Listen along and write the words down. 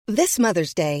This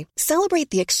Mother's Day, celebrate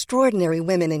the extraordinary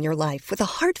women in your life with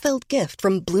a heartfelt gift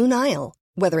from Blue Nile.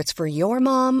 Whether it's for your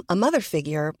mom, a mother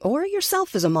figure, or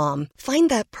yourself as a mom, find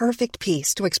that perfect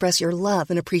piece to express your love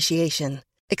and appreciation.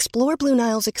 Explore Blue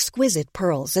Nile's exquisite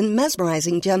pearls and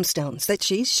mesmerizing gemstones that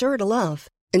she's sure to love.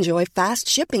 Enjoy fast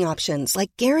shipping options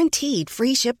like guaranteed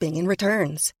free shipping and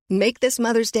returns. Make this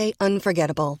Mother's Day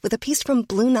unforgettable with a piece from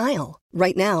Blue Nile.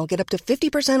 Right now, get up to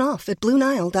 50% off at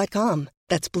BlueNile.com.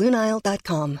 That's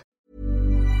BlueNile.com.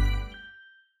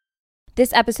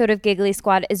 This episode of Giggly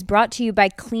Squad is brought to you by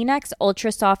Kleenex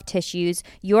Ultra Soft Tissues,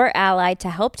 your ally to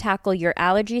help tackle your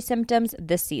allergy symptoms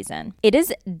this season. It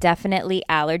is definitely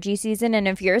allergy season, and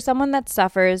if you're someone that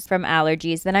suffers from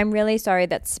allergies, then I'm really sorry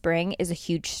that spring is a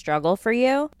huge struggle for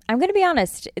you. I'm going to be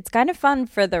honest, it's kind of fun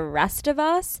for the rest of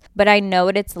us, but I know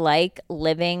what it's like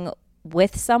living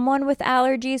with someone with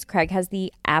allergies. Craig has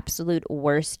the absolute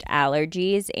worst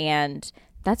allergies, and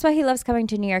that's why he loves coming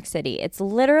to New York City. It's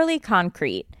literally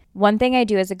concrete. One thing I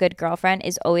do as a good girlfriend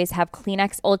is always have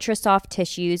Kleenex Ultra Soft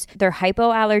Tissues. They're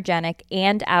hypoallergenic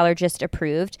and allergist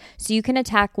approved, so you can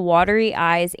attack watery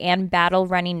eyes and battle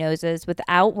runny noses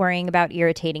without worrying about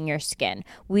irritating your skin.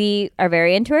 We are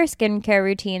very into our skincare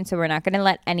routine, so we're not going to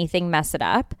let anything mess it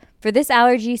up. For this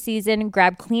allergy season,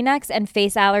 grab Kleenex and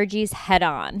face allergies head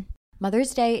on.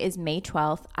 Mother's Day is May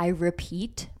 12th. I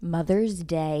repeat, Mother's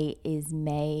Day is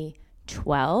May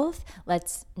 12th.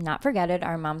 Let's not forget it.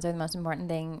 Our moms are the most important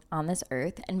thing on this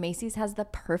earth, and Macy's has the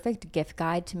perfect gift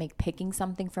guide to make picking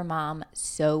something for mom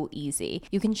so easy.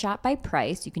 You can shop by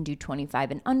price. You can do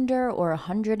 25 and under or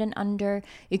 100 and under.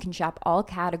 You can shop all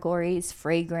categories: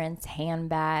 fragrance,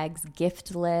 handbags,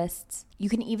 gift lists. You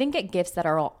can even get gifts that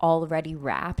are already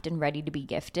wrapped and ready to be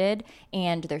gifted.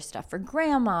 And there's stuff for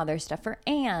grandma, there's stuff for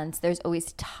aunts. There's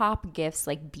always top gifts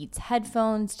like Beats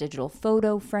headphones, digital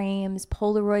photo frames,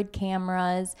 Polaroid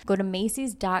cameras. Go to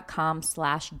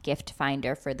Macys.com/gift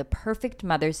finder for the perfect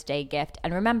Mother's Day gift.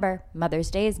 And remember, Mother's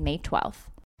Day is May 12th.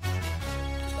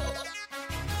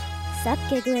 Sup,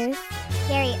 gigglers?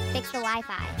 Gary, fix the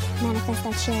Wi-Fi. Manifest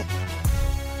that shit.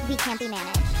 We can't be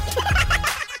managed.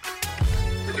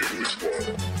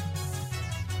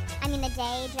 I mean, the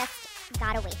day just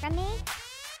got away from me.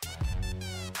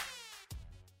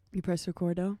 You press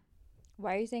recordo?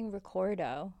 Why are you saying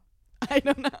recordo? I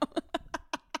don't know.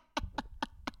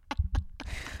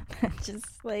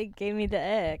 Just like gave me the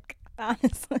ick,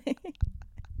 honestly.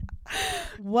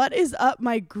 What is up,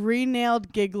 my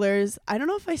green-nailed gigglers? I don't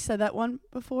know if I said that one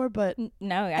before, but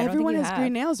No, I everyone don't think you has have.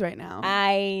 green nails right now.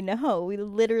 I know. We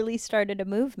literally started a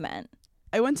movement.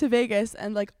 I went to Vegas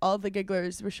and like all the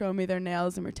gigglers were showing me their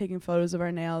nails and we're taking photos of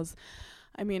our nails.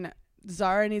 I mean,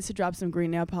 Zara needs to drop some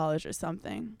green nail polish or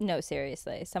something. No,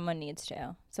 seriously. Someone needs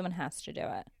to. Someone has to do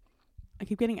it. I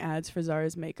keep getting ads for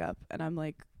Zara's makeup and I'm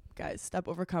like, guys, stop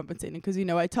overcompensating because you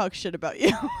know I talk shit about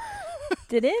you.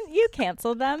 Didn't you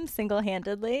cancel them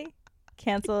single-handedly?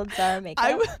 Canceled Zara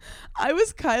makeup? I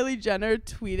was Kylie Jenner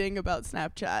tweeting about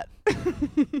Snapchat.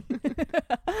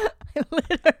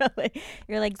 Literally.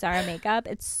 You're like, Zara makeup,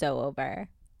 it's so over.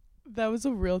 That was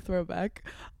a real throwback.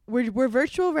 We're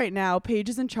virtual right now. Paige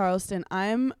is in Charleston.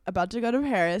 I'm about to go to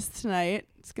Paris tonight.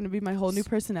 It's going to be my whole new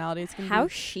personality. It's gonna How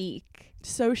be chic.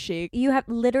 so chic. You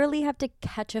literally have to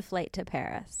catch a flight to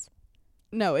Paris.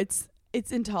 No, it's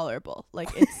intolerable. Like,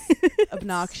 it's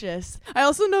obnoxious. I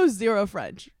also know zero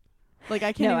French. Like,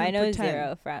 I can't even I know pretend.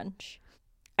 zero French.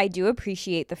 I do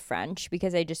appreciate the French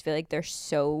because I just feel like they're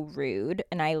so rude,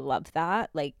 and I love that.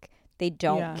 Like, they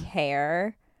don't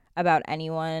care about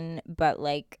anyone but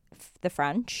like the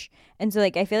French. And so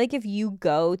like I feel like if you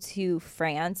go to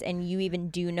France and you even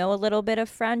do know a little bit of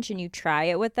French and you try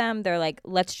it with them, they're like,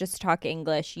 let's just talk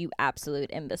English, you absolute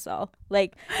imbecile.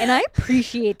 Like, and I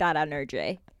appreciate that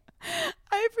energy.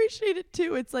 I appreciate it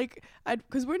too. It's like,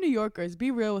 because we're New Yorkers,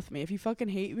 be real with me. If you fucking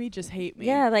hate me, just hate me.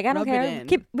 Yeah, like I don't Rub it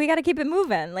care. in. We got to keep it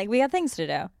moving. Like we got things to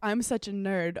do. I'm such a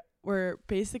nerd.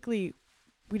 We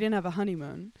didn't have a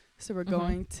honeymoon, so we're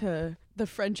going to the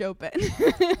French Open.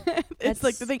 It's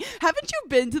like the thing. Haven't you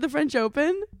been to the French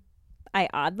Open? I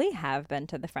oddly have been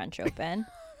to the French Open.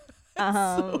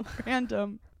 So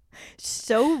random.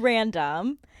 So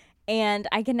random. And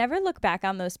I can never look back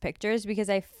on those pictures because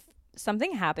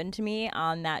something happened to me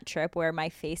on that trip where my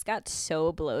face got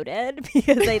so bloated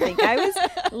because I think I was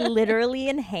literally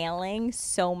inhaling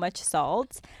so much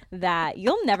salt that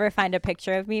you'll never find a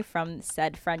picture of me from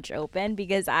said French Open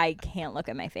because I can't look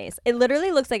at my face. It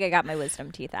literally looks like I got my wisdom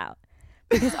teeth out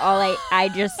because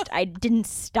I didn't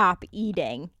stop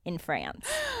eating in France.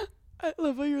 I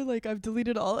love how you're like, I've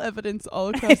deleted all evidence all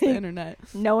across the internet.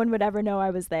 No one would ever know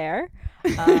I was there.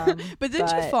 But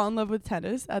didn't you fall in love with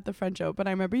tennis at the French Open?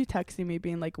 I remember you texting me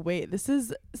being like, wait, this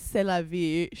is c'est la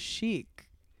vie chic.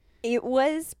 It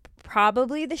was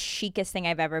probably the chicest thing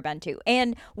I've ever been to.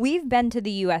 And we've been to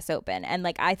the US Open, and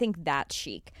like I think that's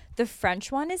chic. The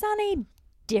French one is on a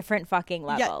different fucking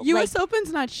level. Yeah, US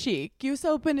Open's not chic. US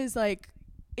Open is like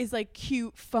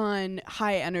cute, fun,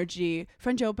 high energy.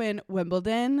 French Open,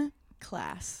 Wimbledon,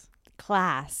 class.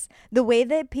 The way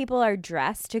that people are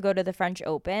dressed to go to the French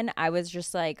Open, I was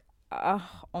just like, oh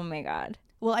my God.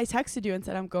 Well, I texted you and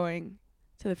said I'm going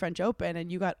to the French Open,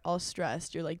 and you got all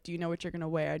stressed. You're like, do you know what you're gonna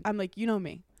wear? I'm like, you know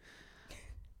me.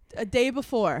 A day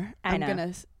before,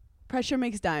 pressure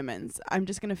makes diamonds. I'm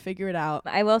just gonna figure it out.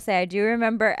 I will say I do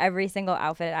remember every single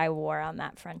outfit I wore on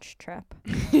that French trip.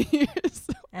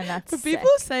 And that's sick.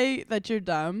 People say that you're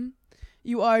dumb.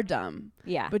 You are dumb.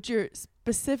 Yeah. But you're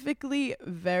specifically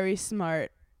very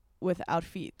smart with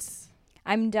outfits.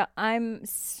 I'm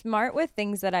smart with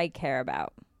things that I care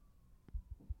about.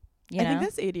 You know? I think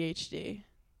that's ADHD.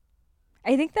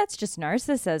 I think that's just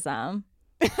narcissism.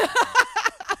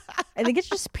 I think it's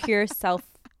just pure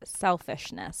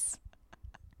selfishness.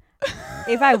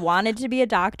 If I wanted to be a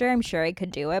doctor, I'm sure I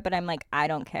could do it, but I'm like, I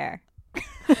don't care.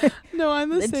 No, I'm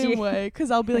the same way, because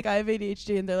I'll be like, I have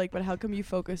ADHD, and they're like, but how come you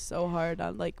focus so hard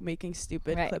on like making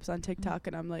stupid clips on TikTok?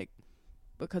 And I'm like,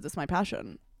 because it's my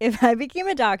passion. If I became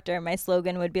a doctor, my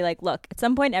slogan would be like, look, at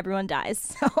some point everyone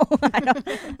dies, so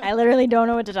I literally don't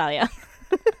know what to tell you.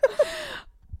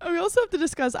 We also have to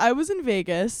discuss, I was in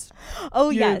Vegas.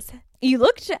 Oh, yes. You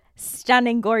looked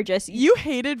stunning, gorgeous. You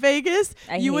hated Vegas.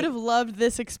 You would have loved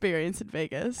this experience in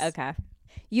Vegas. Okay.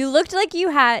 You looked like you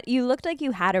had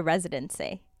a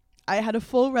residency. I had a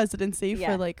full residency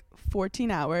for like 14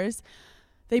 hours.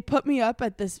 They put me up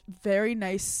at this very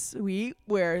nice suite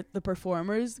where the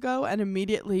performers go, and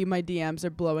immediately my DMs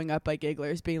are blowing up by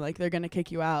gigglers being like, they're going to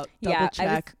kick you out. Double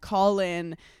check, call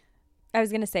in. I was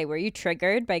going to say, were you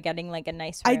triggered by getting like a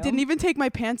nice room? I didn't even take my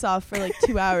pants off for like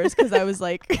 2 hours because I was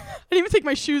like, I didn't even take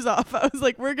my shoes off. I was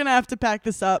like, we're going to have to pack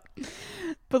this up.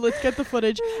 But let's get the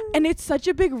footage. And it's such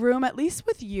a big room. At least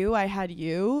with you, I had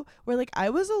you, where like I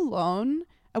was alone.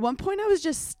 At one point, I was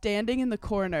just standing in the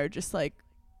corner, just like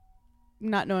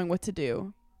not knowing what to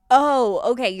do. Oh,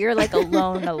 okay. You're like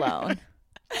alone.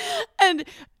 And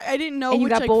I didn't know which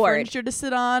like furniture to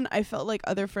sit on. I felt like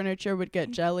other furniture would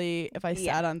get jelly if I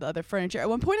sat on the other furniture. At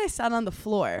one point, I sat on the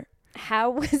floor. How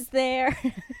was there?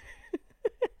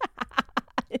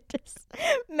 Just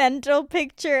mental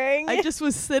picturing. I just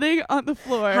was sitting on the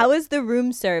floor. How was the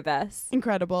room service?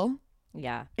 Incredible.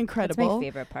 Yeah. Incredible. That's my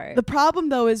favorite part. The problem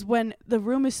though is when the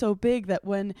room is so big that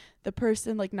when the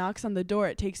person like knocks on the door,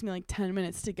 it takes me like 10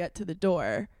 minutes to get to the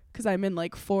door because I'm in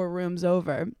like 4 rooms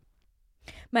over.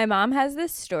 My mom has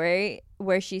this story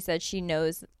where she said she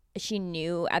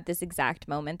knew at this exact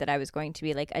moment that I was going to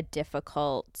be like a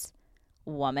difficult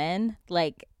woman,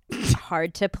 like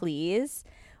hard to please.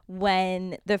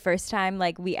 When the first time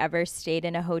like we ever stayed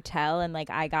in a hotel and like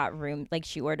I got room, like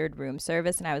she ordered room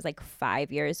service and I was like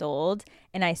 5 years old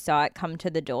and I saw it come to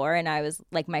the door and I was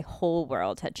like, my whole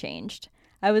world had changed.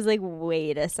 I was like,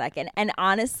 wait a second. And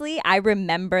honestly, I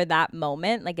remember that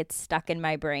moment, like it's stuck in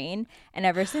my brain. And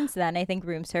ever since then, I think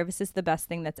room service is the best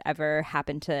thing that's ever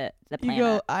happened to the planet. You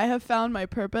go, I have found my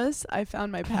purpose. I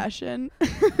found my passion.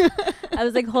 I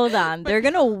was like, hold on. They're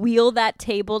going to wheel that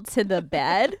table to the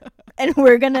bed and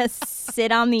we're going to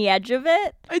sit on the edge of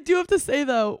it. I do have to say,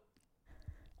 though,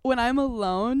 when I'm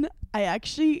alone, I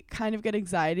actually kind of get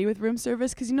anxiety with room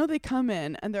service because, you know, they come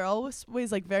in and they're always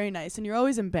like very nice and you're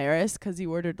always embarrassed because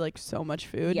you ordered like so much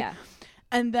food. Yeah.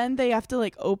 And then they have to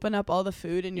like open up all the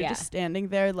food and you're just standing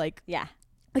there like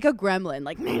like a gremlin,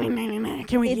 like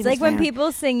can we? It's like when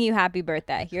people sing you happy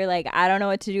birthday. You're like, I don't know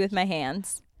what to do with my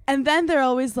hands. And then they're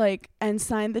always like, and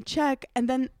sign the check. And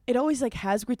then it always like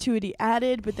has gratuity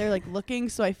added, but they're like looking.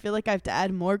 So I feel like I have to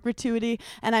add more gratuity.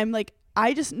 And I'm like,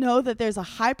 I just know that there's a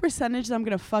high percentage that I'm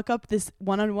going to fuck up this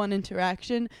one-on-one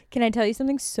interaction. Can I tell you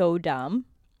something so dumb?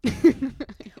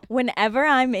 Whenever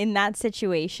I'm in that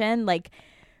situation, like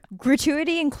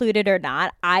gratuity included or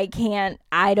not, I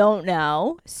don't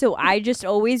know. So I just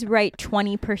always write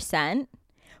 20%.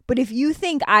 But if you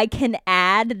think I can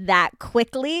add that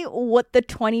quickly, what the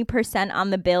 20% on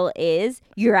the bill is,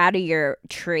 you're out of your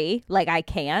tree. Like, I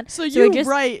can't. So you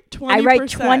write 20%. I write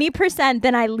 20%,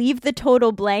 then I leave the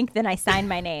total blank, then I sign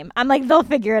my name. I'm like, they'll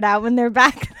figure it out when they're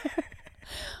back there.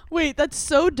 Wait, that's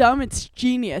so dumb. It's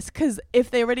genius. Because if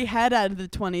they already had added the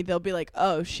 20, they'll be like,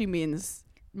 oh, she means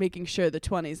making sure the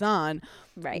 20's on.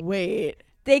 Right. Wait.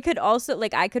 they could also,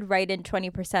 like, I could write in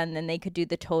 20% and then they could do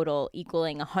the total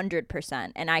equaling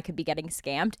 100% and I could be getting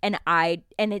scammed. And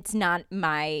it's not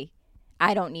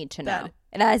I don't need to know.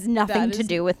 It has nothing to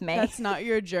do with me. That's not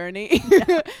your journey.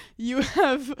 You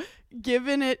have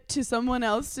given it to someone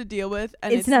else to deal with,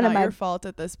 and it's not your fault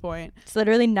at this point. It's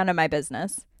literally none of my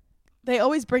business. They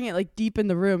always bring it like deep in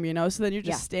the room, you know? So then you're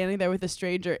just standing there with a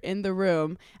stranger in the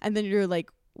room, and then you're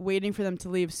like waiting for them to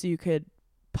leave so you could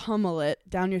pummel it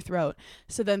down your throat.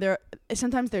 So then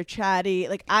sometimes they're chatty.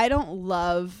 Like, I don't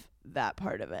love that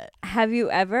part of it. Have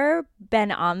you ever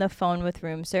been on the phone with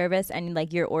room service and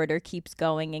like your order keeps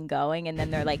going and going, and then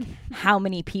they're like, how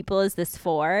many people is this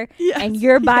for? Yes, and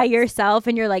you're by yourself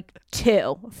and you're like,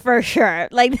 2 for sure.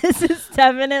 Like, this is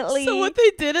definitely. So what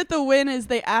they did at the Win is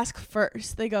they ask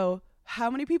first. They go, how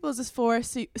many people is this for?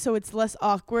 So it's less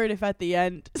awkward if at the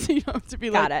end, so you don't have to be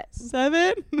Got like, it.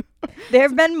 7? There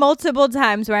have been multiple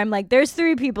times where I'm like, there's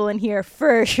 3 people in here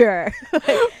for sure.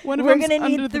 We're going to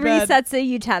need 3 sets of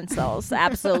utensils.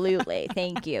 Absolutely.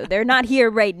 Thank you. They're not here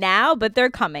right now, but they're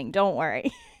coming. Don't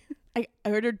worry. I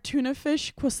ordered tuna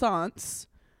fish croissants.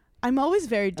 I'm always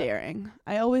very daring.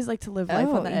 I always like to live life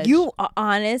on the edge. You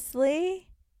honestly,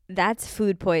 that's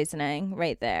food poisoning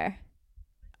right there.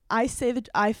 I say that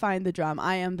I find the drama.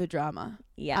 I am the drama.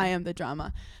 Yeah. I am the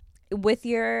drama. With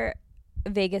your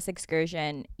Vegas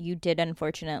excursion, you did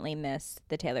unfortunately miss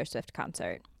the Taylor Swift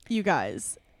concert. You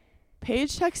guys,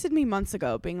 Paige texted me months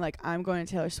ago being like, I'm going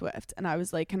to Taylor Swift. And I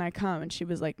was like, can I come? And she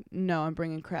was like, no, I'm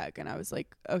bringing Craig. And I was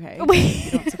like, okay. Wait.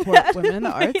 You don't support women in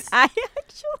the arts.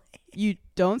 You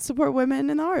don't support women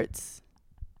in the arts.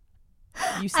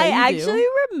 You say I you do. actually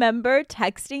remember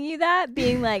texting you that,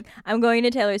 being like, I'm going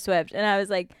to Taylor Swift. And I was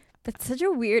like, that's such a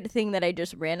weird thing that I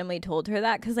just randomly told her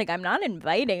that, because like I'm not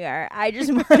inviting her. I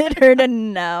just wanted her to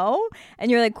know. And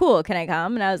you're like, cool, can I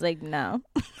come? And I was like, no.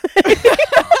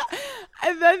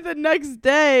 And then the next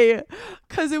day,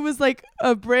 because it was like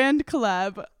a brand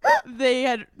collab,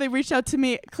 they reached out to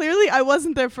me. Clearly, I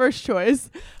wasn't their first choice.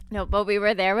 No, but we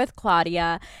were there with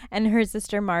Claudia and her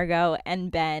sister Margot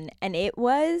and Ben, and it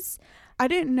was. I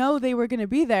didn't know they were going to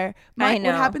be there. I know.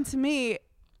 What happened to me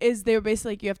is they were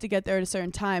basically like, you have to get there at a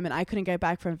certain time, and I couldn't get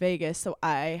back from Vegas, so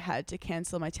I had to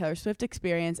cancel my Taylor Swift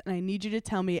experience, and I need you to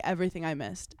tell me everything I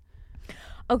missed.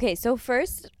 Okay, so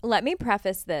first, let me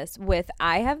preface this with,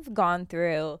 I have gone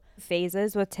through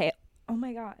phases with Taylor. Oh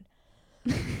my God.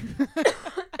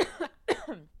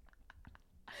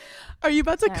 Are you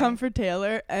about to come for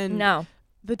Taylor? And no.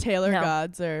 The Taylor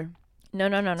gods are... No.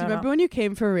 Do you remember when you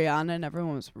came for Rihanna and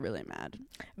everyone was really mad?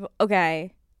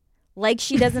 Okay. Like,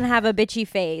 she doesn't have a bitchy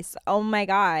face. Oh my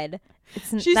God.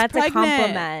 She's that's pregnant. A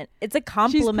compliment. It's a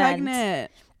compliment. She's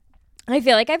pregnant. I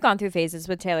feel like I've gone through phases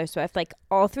with Taylor Swift. Like,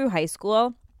 all through high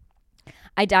school,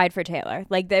 I died for Taylor.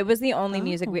 Like, that was the only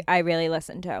music I really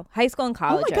listened to. High school and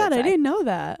college. Oh my God, I didn't know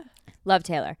that. Love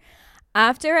Taylor.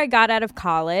 After I got out of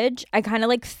college, I kind of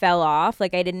like fell off.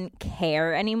 Like, I didn't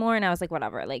care anymore. And I was like,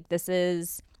 whatever. Like, this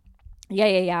is,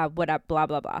 yeah, what up, blah,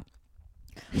 blah, blah.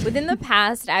 Within the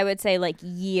past, I would say like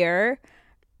year,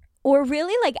 or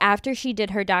really like after she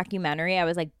did her documentary, I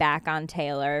was like back on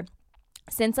Taylor.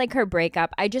 Since like her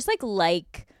breakup, I just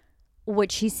like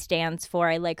what she stands for.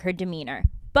 I like her demeanor.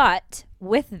 But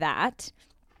with that,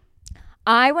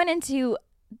 I would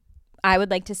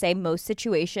like to say most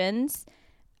situations,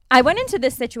 I went into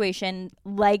this situation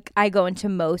like I go into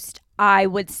most, I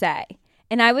would say.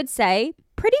 And I would say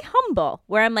pretty humble,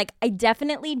 where I'm like, I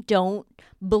definitely don't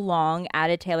belong at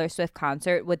a Taylor Swift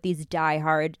concert with these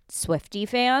diehard Swiftie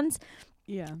fans.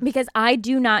 Yeah. Because I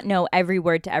do not know every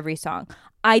word to every song.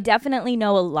 I definitely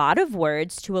know a lot of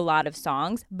words to a lot of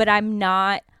songs, but I'm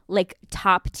not like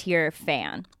top tier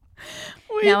fan.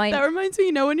 Wait, that reminds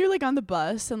me, when you're like on the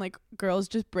bus and like girls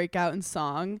just break out in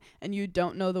song and you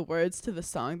don't know the words to the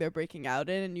song they're breaking out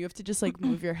in, and you have to just like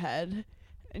move your head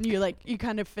and you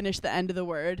kind of finish the end of the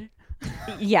word.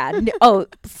 Yeah.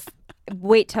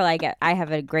 Wait till I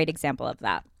have a great example of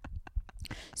that.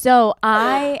 So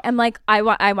I am like, I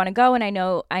want to go, and I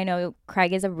know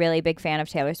Craig is a really big fan of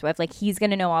Taylor Swift. Like, he's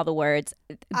gonna know all the words.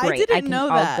 Great,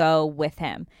 I'll go with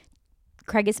him.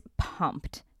 Craig is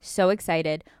pumped, so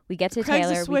excited. We get to Craig's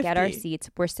Taylor, we get our seats.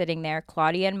 We're sitting there.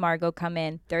 Claudia and Margot come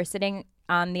in. They're sitting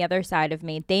on the other side of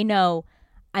me. They know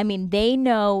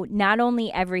not only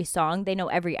every song, they know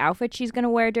every outfit she's going to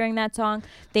wear during that song.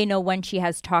 They know when she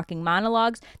has talking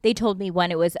monologues. They told me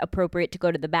when it was appropriate to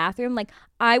go to the bathroom. Like,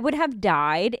 I would have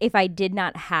died if I did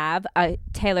not have a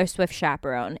Taylor Swift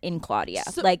chaperone in Claudia.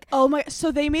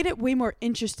 So they made it way more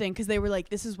interesting because they were like,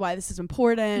 this is why this is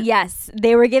important. Yes,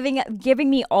 they were giving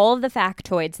me all of the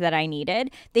factoids that I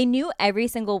needed. They knew every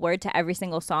single word to every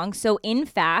single song. So in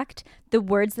fact, the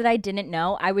words that I didn't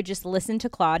know, I would just listen to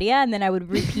Claudia and then I would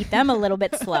repeat them a little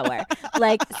bit slower.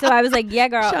 Like, so I was like, yeah,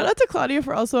 girl. Shout out to Claudia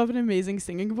for also having an amazing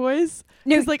singing voice.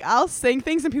 No. Because like I'll sing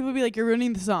things and people will be like, you're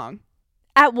ruining the song.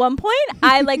 At one point,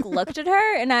 I like looked at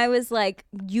her and I was like,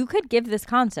 you could give this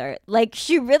concert. Like,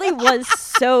 she really was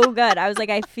so good. I was like,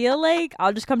 I feel like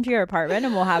I'll just come to your apartment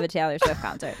and we'll have a Taylor Swift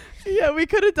concert. Yeah, we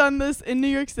could have done this in New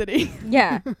York City.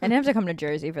 Yeah, I didn't have to come to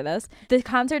Jersey for this. The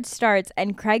concert starts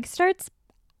and Craig starts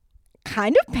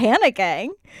kind of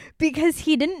panicking because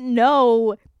he didn't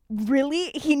know.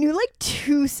 Really, he knew like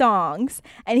 2 songs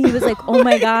and he was like, oh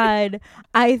my God,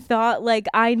 I thought like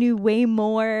I knew way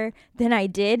more than I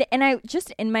did. And I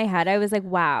just in my head, I was like,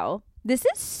 wow, this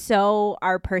is so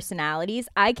our personalities.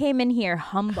 I came in here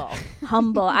humble.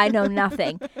 I know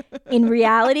nothing. In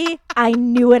reality, I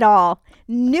knew it all,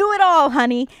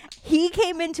 honey. He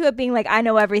came into it being like, I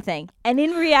know everything. And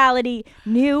in reality,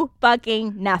 knew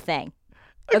fucking nothing.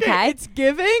 Okay. It's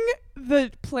giving.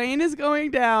 The plane is going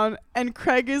down and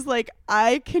Craig is like,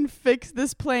 I can fix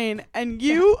this plane. And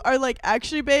you are like,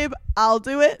 actually, babe, I'll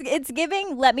do it. It's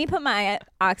giving, let me put my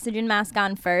oxygen mask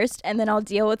on first and then I'll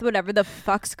deal with whatever the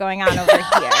fuck's going on over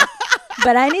here.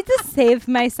 But I need to save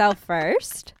myself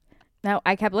first. Now,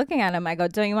 I kept looking at him. I go,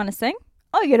 don't you want to sing?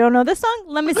 Oh, you don't know this song?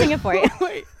 Let me sing it for you.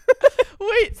 Wait.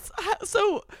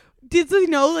 So did he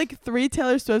know like 3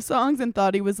 Taylor Swift songs and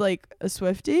thought he was like a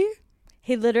Swiftie?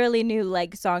 He literally knew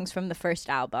like songs from the first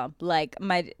album. Like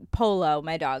my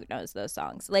dog knows those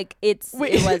songs. Like it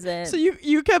wasn't. So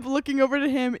you kept looking over to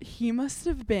him. He must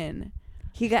have been.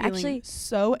 He got actually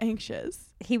so anxious.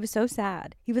 He was so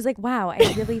sad. He was like, wow, I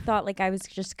really thought like I was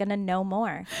just going to know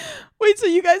more. Wait, so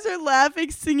you guys are laughing,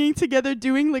 singing together,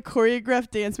 doing like choreographed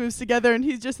dance moves together and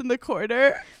he's just in the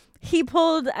corner? He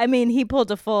pulled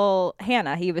a full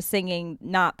Hannah. He was singing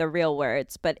not the real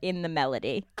words, but in the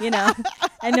melody, you know,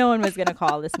 and no one was going to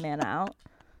call this man out.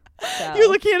 So. You're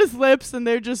looking at his lips and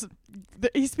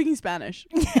he's speaking Spanish.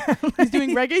 Yeah, he's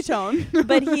doing reggaeton.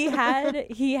 But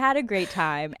he had a great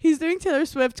time. He's doing Taylor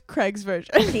Swift, Craig's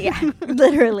version. Yeah,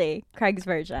 literally Craig's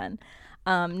version.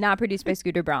 Not produced by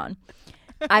Scooter Braun.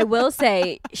 I will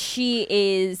say she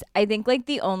is, I think like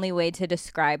the only way to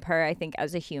describe her, I think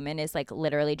as a human is like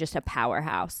literally just a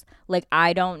powerhouse. Like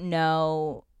I don't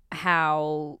know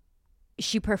how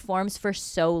she performs for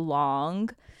so long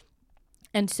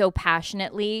and so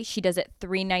passionately. She does it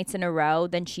 3 nights in a row.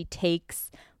 Then she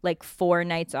takes like 4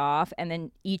 nights off. And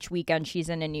then each weekend she's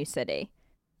in a new city.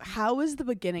 How was the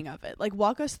beginning of it? Like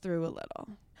walk us through a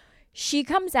little. She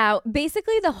comes out,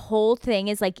 basically the whole thing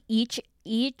is like each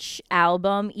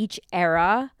album, each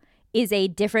era is a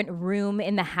different room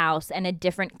in the house and a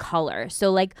different color.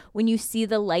 So like when you see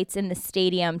the lights in the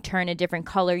stadium turn a different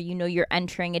color, you know you're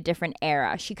entering a different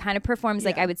era. She kind of performs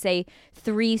like I would say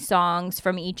 3 songs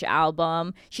from each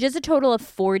album. She does a total of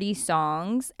 40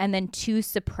 songs and then 2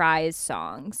 surprise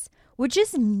songs, which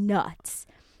is nuts.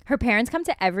 Her parents come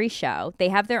to every show. They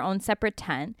have their own separate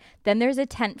tent. Then there's a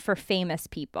tent for famous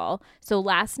people. So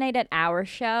last night at our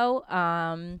show,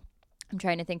 I'm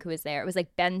trying to think who was there. It was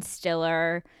like Ben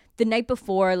Stiller. The night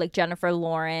before, like Jennifer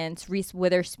Lawrence, Reese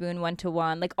Witherspoon went to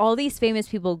one. Like all these famous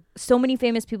people, so many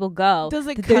famous people go. Does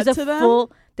it cut to them?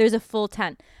 There's a full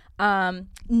tent.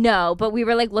 No, but we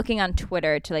were like looking on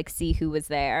Twitter to like see who was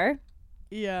there.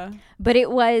 Yeah. But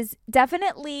it was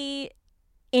definitely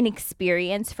an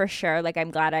experience for sure. Like I'm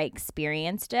glad I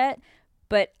experienced it.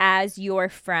 But as your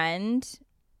friend,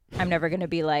 I'm never going to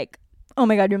be like, oh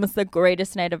my God, you missed the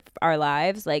greatest night of our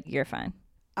lives. Like you're fine.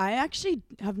 I actually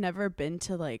have never been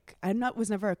to like, was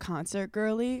never a concert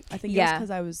girly. I think it's because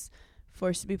I was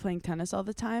forced to be playing tennis all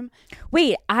the time.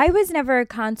 Wait, I was never a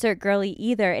concert girly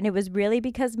either. And it was really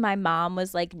because my mom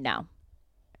was like, no.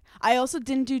 I also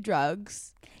didn't do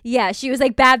drugs. Yeah, she was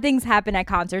like, bad things happen at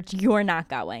concerts. You're not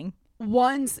going.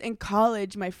 Once in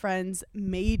college, my friends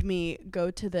made me go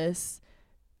to this.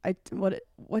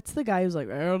 What's the guy who's like,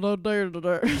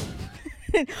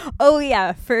 oh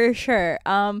yeah, for sure.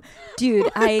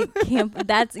 Dude, I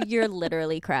can't. You're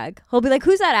literally Craig. He'll be like,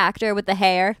 who's that actor with the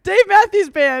hair? Dave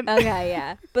Matthews Band. Okay,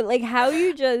 yeah. But like, how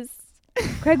you just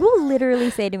Craig will literally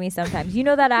say to me sometimes, you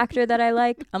know that actor that I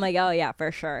like? I'm like, oh yeah,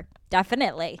 for sure,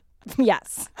 definitely,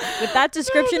 yes. With that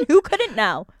description, who couldn't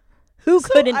know? Who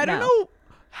couldn't know? I don't know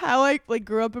how I like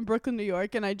grew up in Brooklyn, New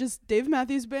York, and Dave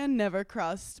Matthews Band never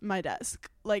crossed my desk.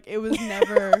 Like it was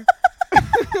never.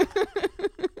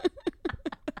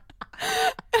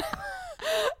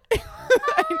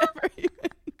 I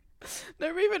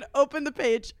never even opened the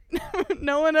page.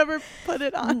 No one ever put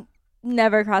it on.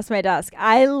 Never crossed my desk.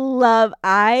 I love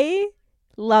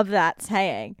that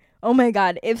saying. Oh my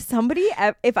God.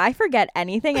 If I forget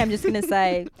anything, I'm just going to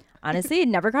say, Honestly, it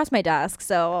never crossed my desk,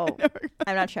 so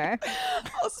I'm not sure.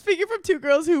 Speaking from two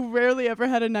girls who rarely ever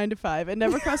had a 9 to 5, it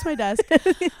never crossed my desk.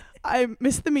 I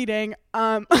missed the meeting.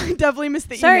 I definitely missed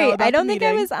the email. Sorry, about I don't the think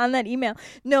I meeting. was on that email.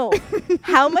 No.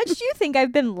 How much do you think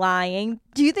I've been lying?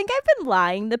 Do you think I've been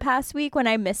lying the past week when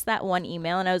I missed that one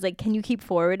email and I was like, can you keep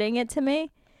forwarding it to me?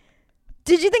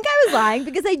 Did you think I was lying?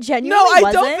 Because I genuinely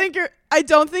wasn't. I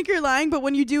don't think you're lying, but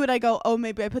when you do it, I go, oh,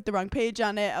 maybe I put the wrong page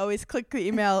on it. I always click the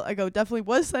email. I go, definitely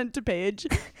was sent to page.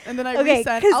 And then I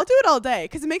resend. I'll do it all day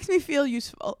because it makes me feel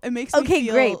useful. It makes me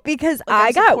feel great. Because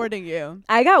like I'm supporting you.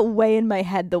 I got way in my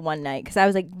head the one night because I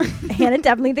was like, Hannah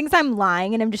definitely thinks I'm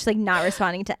lying and I'm just like not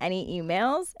responding to any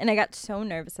emails. And I got so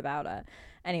nervous about it.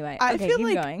 Anyway, I feel keep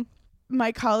like going.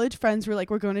 My college friends were like,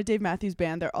 we're going to Dave Matthews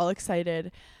Band. They're all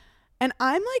excited. And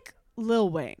I'm like Lil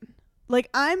Wayne. Like,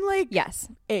 I'm like yes,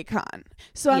 Akon.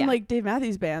 So I'm like, Dave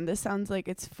Matthews Band, this sounds like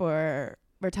it's for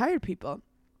retired people.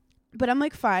 But I'm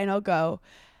like, fine, I'll go.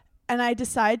 And I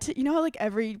decide to, you know how like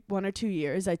every 1 or 2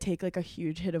 years I take like a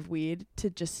huge hit of weed to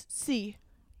just see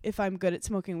if I'm good at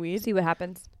smoking weed. See what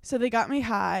happens. So they got me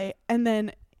high, and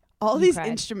then all these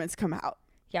instruments come out.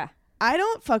 Yeah. I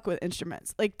don't fuck with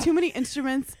instruments. Like, too many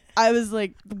instruments. I was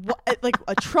like, what? Like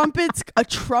a trumpet.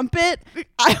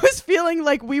 I was feeling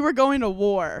like we were going to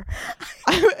war.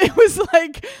 It was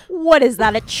like, what is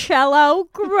that? A cello?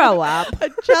 Grow up. A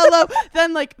cello.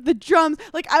 Then like the drums.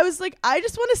 Like I was like, I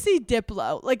just want to see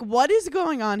Diplo. Like, what is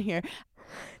going on here?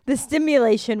 The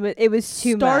stimulation was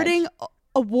too much. Starting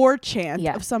a war chant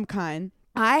of some kind.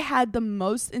 I had the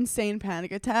most insane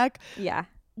panic attack. Yeah.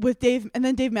 With Dave, and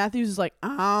then Dave Matthews was like,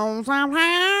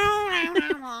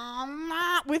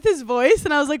 with his voice,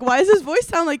 and I was like, why does his voice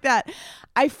sound like that?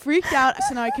 I freaked out,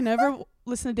 so now I can never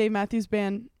listen to Dave Matthews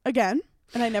Band again,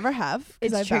 and I never have.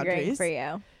 It's I have triggering boundaries. for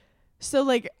you. So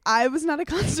like, I was not a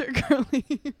concert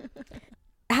girly.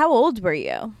 How old were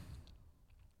you?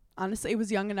 Honestly, it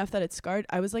was young enough that it scarred.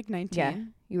 I was like 19. Yeah,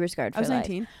 you were scarred for I was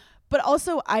 19. But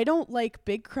also, I don't like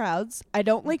big crowds. I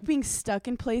don't like being stuck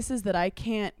in places that I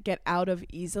can't get out of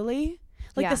easily.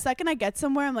 Like, the second I get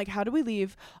somewhere, I'm like, how do we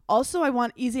leave? Also, I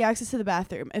want easy access to the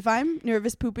bathroom. If I'm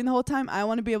nervous pooping the whole time, I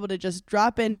want to be able to just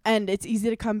drop in and it's easy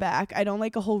to come back. I don't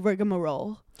like a whole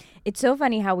rigmarole. It's so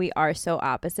funny how we are so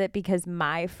opposite because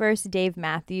my first Dave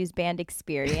Matthews Band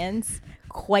experience,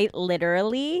 quite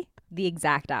literally, the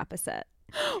exact opposite.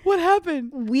 What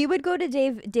happened? We would go to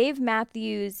Dave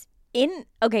Matthews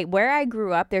where I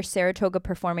grew up, there's Saratoga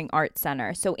Performing Arts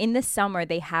Center. So in the summer,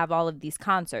 they have all of these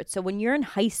concerts. So when you're in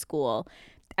high school,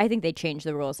 I think they changed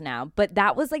the rules now, but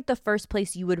that was like the first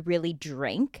place you would really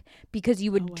drink because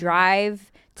you would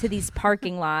drive to these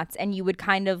parking lots and you would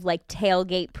kind of like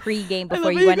tailgate pregame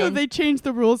before you went in. They changed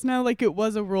the rules now like it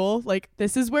was a rule. Like,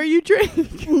 this is where you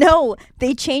drink. No,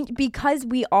 they changed because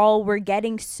we all were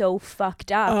getting so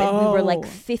fucked up and we were like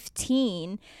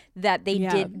 15 that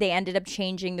they ended up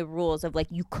changing the rules of like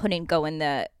you couldn't go in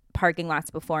the parking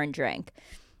lots before and drink.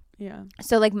 Yeah.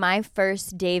 So like my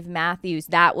first Dave Matthews,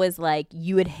 that was like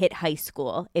you would hit high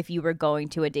school if you were going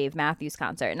to a Dave Matthews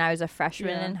concert. And I was a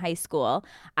freshman in high school.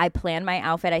 I planned my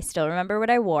outfit. I still remember what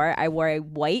I wore. I wore a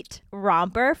white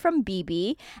romper from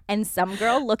BB. And some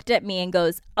girl looked at me and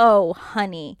goes, "Oh,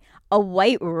 honey, a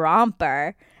white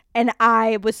romper." And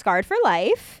I was scarred for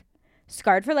life.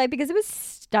 Scarred for life because it was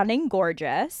stunning,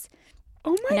 gorgeous.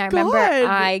 Oh my God. And I remember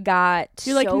I got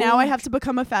You're like, now I have to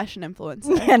become a fashion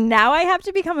influencer. Yeah, now I have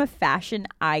to become a fashion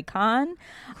icon.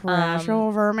 Crash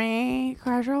over me.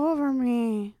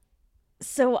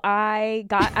 So I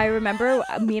remember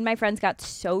me and my friends got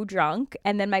so drunk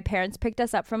and then my parents picked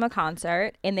us up from a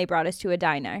concert and they brought us to a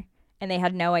diner and they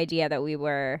had no idea that we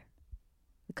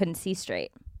couldn't see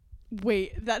straight.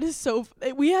 Wait, that is so...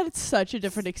 We had such a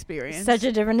different experience.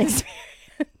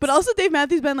 But also Dave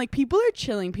Matthews Band, like, people are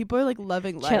chilling. People are like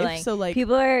loving life. So like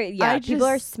people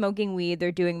are smoking weed,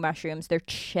 they're doing mushrooms, they're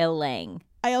chilling.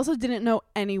 I also didn't know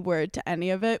any word to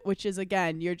any of it, which is,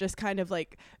 again, you're just kind of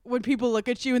like, when people look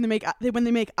at you and when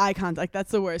they make eye contact, that's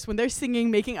the worst. When they're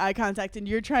singing, making eye contact, and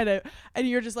you're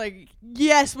just like,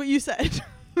 yes, what you said.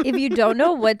 If you don't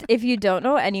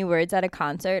know any words at a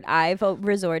concert, I've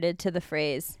resorted to the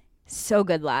phrase, "So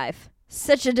good live."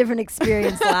 Such a different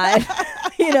experience live.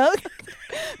 You know?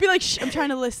 Be like, I'm trying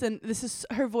to listen.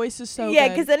 Her voice is so yeah,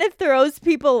 good. because then it throws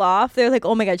people off. They're like,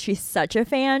 oh my God, she's such a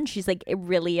fan. She's like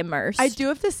really immersed. I do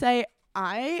have to say,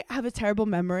 I have a terrible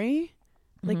memory,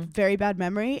 like very bad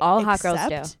memory. All hot girls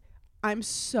do. I'm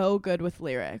so good with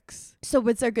lyrics. So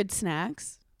was there good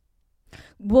snacks?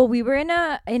 Well, we were in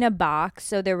a box,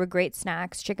 so there were great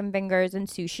snacks, chicken fingers and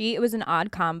sushi. It was an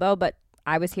odd combo, but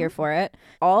I was here for it.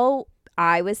 All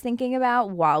I was thinking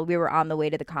about while we were on the way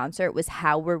to the concert was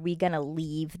how were we going to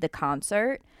leave the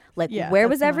concert? Like, where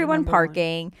was everyone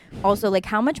parking? Also, like,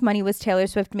 how much money was Taylor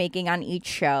Swift making on each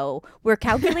show? We're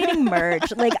calculating merch.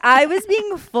 Like, I was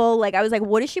being full. Like, I was like,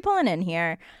 what is she pulling in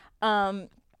here?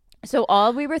 So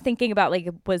all we were thinking about, like,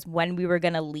 was when we were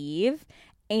going to leave.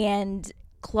 And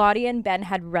Claudia and Ben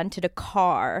had rented a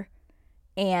car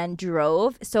and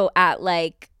drove. So at,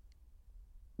 like,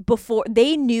 before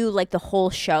they knew, like, the whole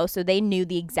show. So they knew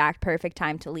the exact perfect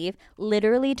time to leave.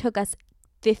 Literally took us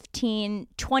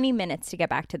 20 minutes to get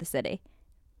back to the city.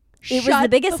 It was the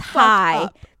biggest high.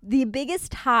 The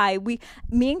biggest high.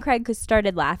 Me and Craig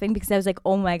started laughing because I was like,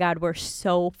 oh my God, we're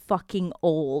so fucking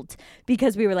old.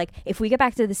 Because we were like, if we get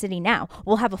back to the city now,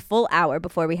 we'll have a full hour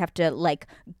before we have to, like,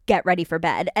 get ready for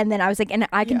bed. And then I was like, and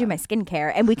I can do my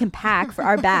skincare and we can pack for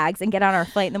our bags and get on our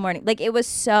flight in the morning. Like, it was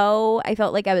so, I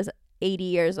felt like I was 80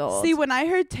 years old. See, when I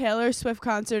heard Taylor Swift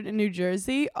concert in New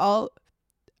Jersey,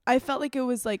 I felt like it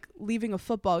was like leaving a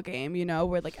football game, you know,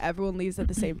 where like everyone leaves at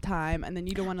the same time and then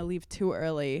you don't want to leave too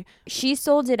early. She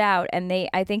sold it out and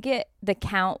I think the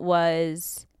count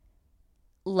was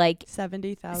like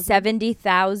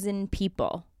 70,000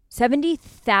 people.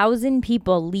 70,000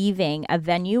 people leaving a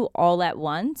venue all at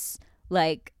once.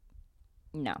 Like,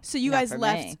 no. So you guys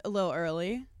left a little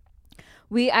early?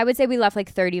 I would say we left like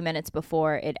 30 minutes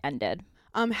before it ended.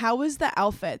 How was the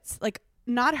outfits? Like,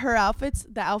 not her outfits,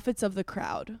 the outfits of the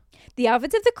crowd. The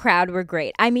outfits of the crowd were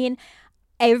great. I mean,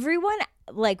 everyone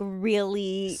like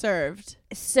really served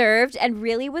and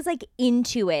really was like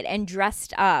into it and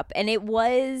dressed up. And it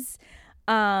was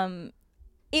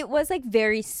like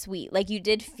very sweet. Like, you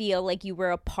did feel like you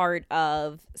were a part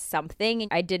of something.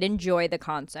 I did enjoy the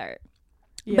concert.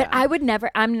 Yeah. But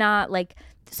I'm not like,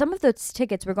 some of those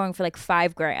tickets were going for like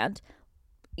 $5,000.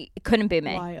 It couldn't be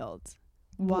me.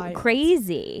 Wild.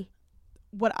 Crazy.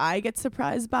 What I get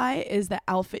surprised by is the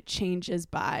outfit changes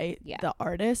by the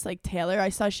artist. Like Taylor, I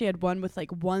saw she had one with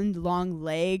like one long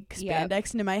leg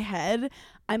spandex, and in my head,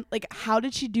 I'm like, how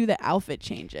did she do the outfit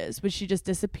changes? Would she just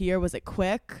disappear? Was it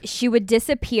quick? She would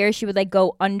disappear. She would like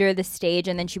go under the stage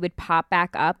and then she would pop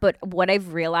back up. But what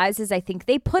I've realized is I think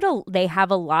they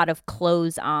have a lot of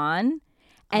clothes on.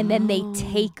 And then they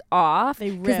take off.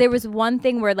 Because there was one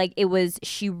thing where like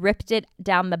she ripped it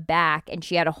down the back and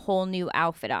she had a whole new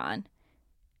outfit on.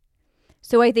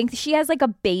 So I think she has like a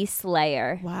base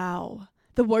layer. Wow.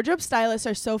 The wardrobe stylists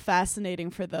are so fascinating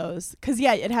for those. Because,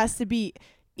 it has to be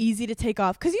easy to take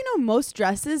off. Because, most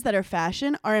dresses that are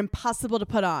fashion are impossible to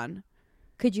put on.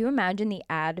 Could you imagine the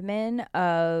admin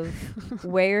of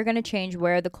where you're going to change,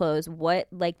 where are the clothes, what,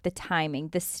 like the timing,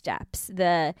 the steps,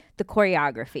 the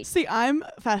choreography? See, I'm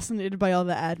fascinated by all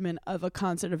the admin of a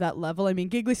concert of that level. I mean,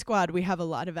 Giggly Squad, we have a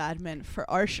lot of admin for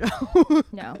our show.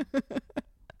 No.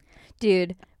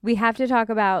 Dude, we have to talk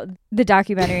about the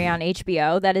documentary on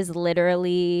HBO that is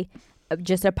literally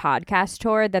just a podcast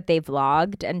tour that they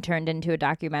vlogged and turned into a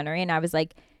documentary. And I was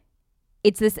like,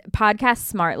 it's this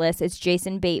podcast Smartless. It's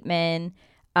Jason Bateman,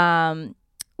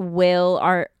 Will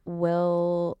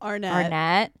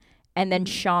Arnett, and then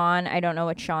Sean. I don't know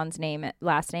what Sean's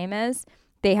last name is.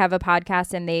 They have a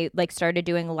podcast and they like started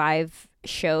doing live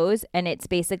shows, and it's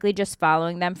basically just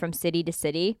following them from city to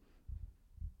city.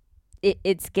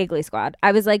 It's Giggly Squad.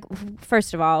 I was like,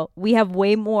 first of all, we have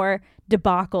way more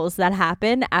debacles that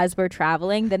happen as we're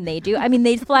traveling than they do. I mean,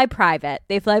 they fly private.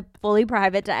 They fly fully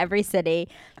private to every city.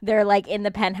 They're like in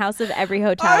the penthouse of every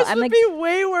hotel. Ours would be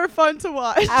way more fun to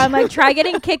watch. I'm like, try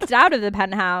getting kicked out of the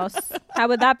penthouse. How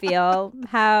would that feel?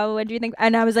 What do you think?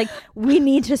 And I was like, we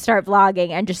need to start vlogging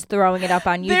and just throwing it up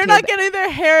on YouTube. They're not getting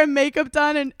their hair and makeup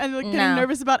done and like getting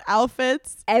nervous about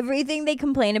outfits. Everything they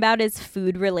complain about is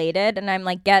food related. And I'm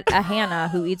like, get a Hannah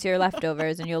who eats your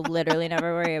leftovers and you'll literally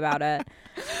never worry about it.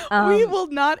 We will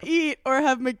not eat or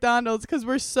have McDonald's because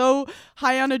we're so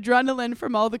high on adrenaline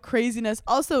from all the craziness.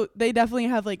 Also, they definitely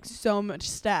have like so much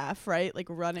staff, right? Like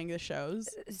running the shows.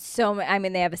 I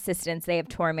mean, they have assistants, they have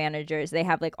tour managers, they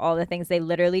have like all the things. They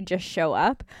literally just show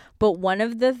up. But one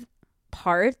of the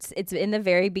parts, it's in the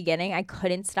very beginning, I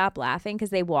couldn't stop laughing because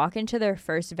they walk into their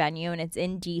first venue and it's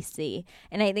in DC.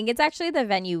 And I think it's actually the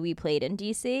venue we played in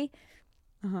DC.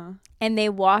 Uh-huh. And they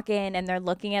walk in and they're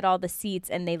looking at all the seats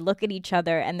and they look at each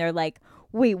other and they're like,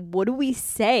 wait, what do we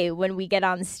say when we get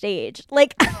on stage?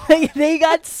 Like they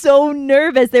got so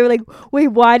nervous. They were like, wait,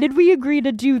 why did we agree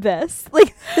to do this?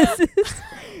 Like,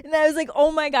 and I was like,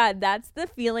 oh my God, that's the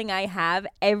feeling I have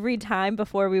every time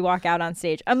before we walk out on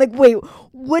stage. I'm like, wait,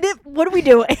 what are we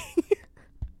doing?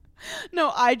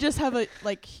 No, I just have a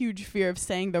like huge fear of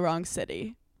saying the wrong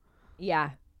city.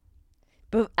 Yeah.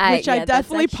 But which I that's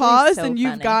definitely actually paused so and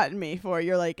you've funny. gotten me for.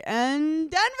 You're like,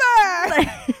 and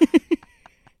Denver.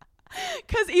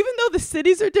 Because even though the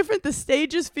cities are different, the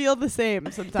stages feel the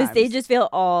same sometimes. The stages feel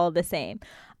all the same.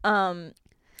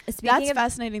 That's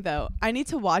fascinating, though. I need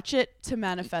to watch it to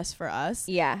manifest for us.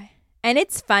 Yeah. And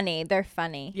it's funny. They're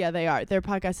funny. Yeah, they are. Their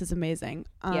podcast is amazing.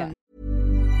 Yeah.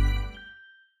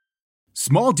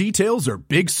 Small details are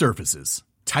big surfaces.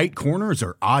 Tight corners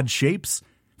are odd shapes.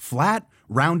 Flat,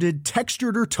 rounded,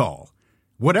 textured, or tall.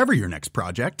 Whatever your next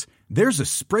project, there's a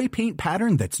spray paint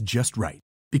pattern that's just right.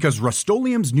 Because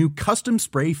Rust-Oleum's new Custom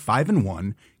Spray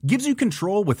 5-in-1 gives you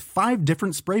control with 5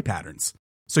 different spray patterns.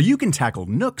 So you can tackle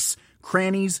nooks,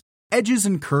 crannies, edges,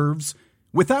 and curves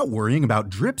without worrying about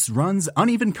drips, runs,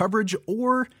 uneven coverage,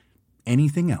 or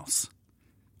anything else.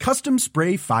 Custom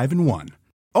Spray 5-in-1.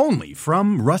 Only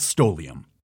from Rust-Oleum.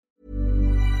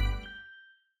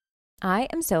 I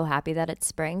am so happy that it's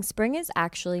spring. Spring is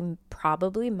actually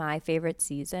probably my favorite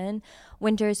season.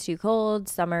 Winter is too cold,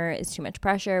 summer is too much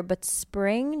pressure, but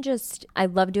spring I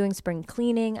love doing spring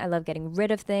cleaning. I love getting rid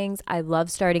of things. I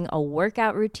love starting a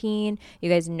workout routine. You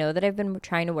guys know that I've been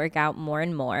trying to work out more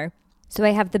and more. So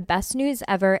I have the best news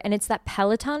ever, and it's that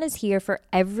Peloton is here for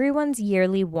everyone's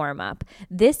yearly warm-up.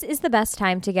 This is the best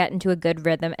time to get into a good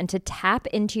rhythm and to tap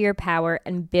into your power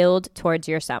and build towards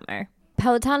your summer.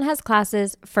 Peloton has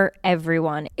classes for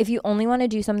everyone. If you only want to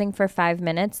do something for 5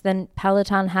 minutes, then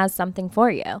Peloton has something for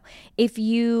you. If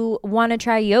you want to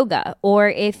try yoga or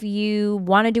if you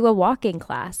want to do a walking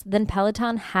class, then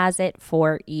Peloton has it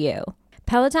for you.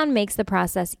 Peloton makes the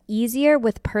process easier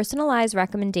with personalized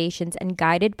recommendations and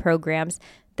guided programs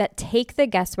that take the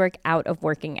guesswork out of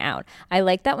working out. I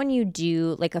like that when you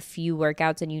do like a few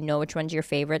workouts and you know which one's your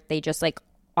favorite, they just like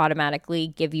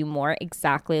automatically give you more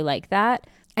exactly like that.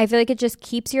 I feel like it just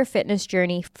keeps your fitness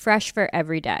journey fresh for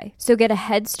every day. So get a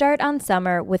head start on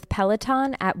summer with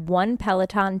Peloton at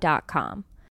onepeloton.com.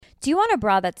 Do you want a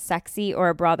bra that's sexy or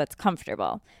a bra that's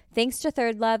comfortable? Thanks to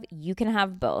Third Love, you can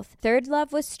have both. Third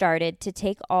Love was started to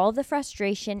take all the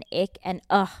frustration, ick, and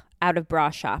out of bra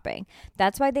shopping.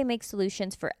 That's why they make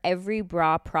solutions for every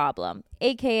bra problem,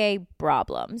 aka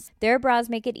problems. Their bras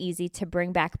make it easy to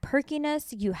bring back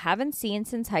perkiness you haven't seen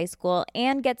since high school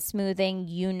and get smoothing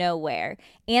you know where.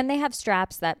 And they have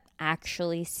straps that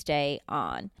actually stay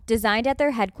on. Designed at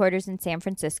their headquarters in San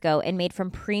Francisco and made from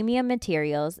premium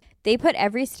materials, they put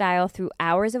every style through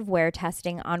hours of wear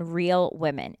testing on real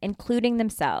women, including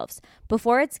themselves,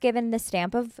 before it's given the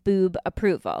stamp of boob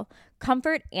approval.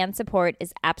 Comfort and support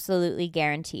is absolutely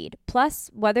guaranteed.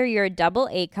 Plus, whether you're a double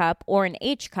A cup or an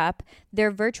H cup,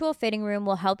 their virtual fitting room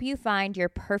will help you find your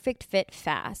perfect fit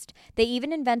fast. They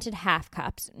even invented half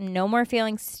cups. No more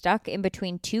feeling stuck in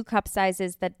between 2 cup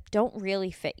sizes that don't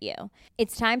really fit you.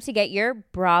 It's time to get your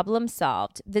problem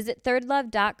solved. Visit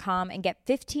thirdlove.com and get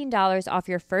 $15 off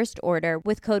your first order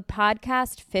with code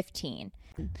podcast15.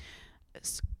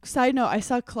 Side note, I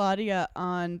saw Claudia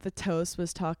on The Toast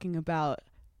was talking about,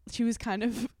 she was kind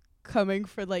of coming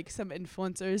for like some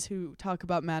influencers who talk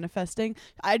about manifesting.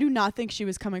 I do not think she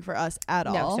was coming for us at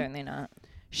all. No, certainly not.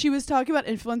 She was talking about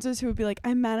influencers who would be like,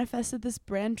 I manifested this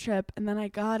brand trip and then I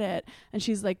got it. And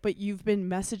she's like, but you've been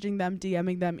messaging them,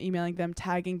 DMing them, emailing them,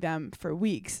 tagging them for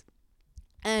weeks.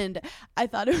 And I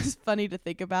thought it was funny to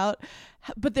think about.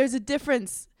 But there's a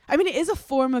difference. I mean, it is a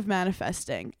form of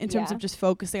manifesting in terms of just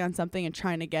focusing on something and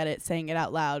trying to get it, saying it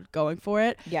out loud, going for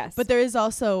it. Yes. But there is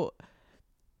also,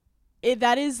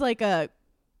 that is like I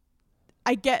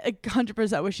get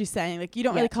 100% what she's saying. Like, you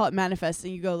don't really call it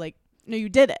manifesting. You go like, no, you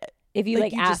did it. If you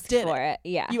like asked for it.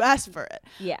 Yeah. You asked for it.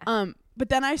 Yeah. But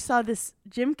then I saw this,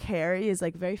 Jim Carrey is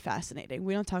like very fascinating.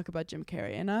 We don't talk about Jim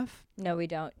Carrey enough. No, we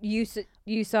don't. You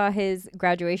saw his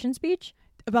graduation speech?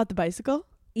 About the bicycle?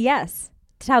 Yes.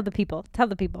 Tell the people.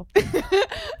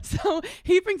 So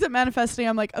he brings up manifesting.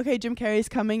 I'm like, okay, Jim Carrey's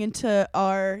coming into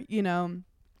our,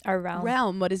 our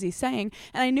realm. What is he saying?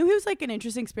 And I knew he was like an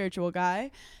interesting spiritual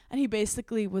guy. And he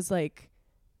basically was like,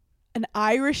 an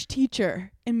Irish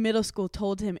teacher in middle school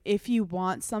told him, if you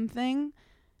want something,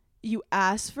 you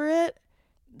ask for it.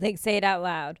 Like, say it out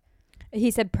loud.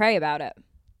 He said, pray about it.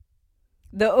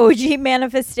 The OG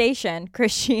manifestation,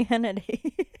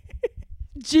 Christianity.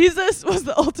 Jesus was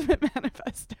the ultimate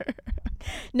manifester.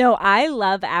 No, I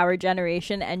love our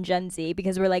generation and Gen Z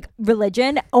because we're like,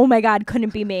 religion, oh my God,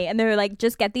 couldn't be me. And they're like,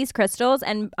 just get these crystals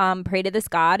and pray to this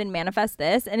God and manifest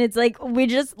this. And it's like, we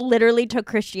just literally took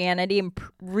Christianity and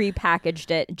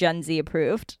repackaged it Gen Z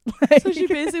approved. So she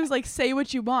basically was like, say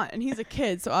what you want. And he's a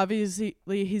kid. So obviously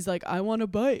he's like, I want a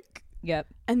bike. Yep.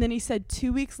 And then he said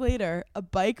 2 weeks later, a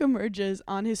bike emerges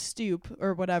on his stoop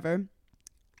or whatever.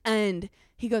 And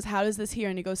he goes, how does this here?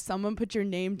 And he goes, someone put your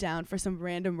name down for some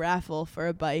random raffle for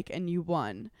a bike and you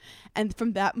won. And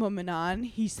from that moment on,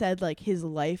 he said like his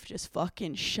life just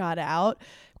fucking shot out.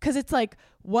 Because it's like,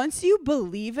 once you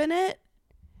believe in it,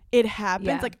 it happens.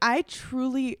 Yeah. Like I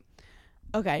truly,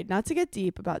 okay, not to get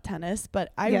deep about tennis,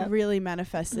 but I really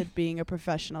manifested being a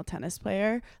professional tennis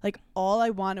player. Like all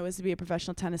I wanted was to be a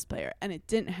professional tennis player, and it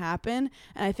didn't happen.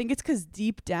 And I think it's because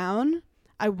deep down,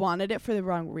 I wanted it for the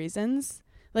wrong reasons.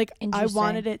 Like I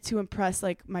wanted it to impress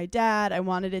like my dad. I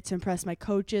wanted it to impress my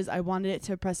coaches. I wanted it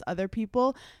to impress other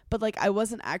people. But like I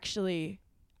actually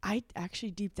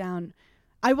deep down,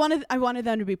 I wanted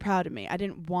them to be proud of me. I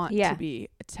didn't want to be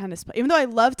a tennis player, even though I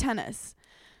love tennis.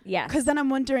 Yeah. Because then I'm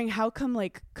wondering how come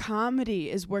like comedy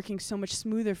is working so much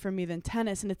smoother for me than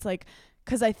tennis. And it's like,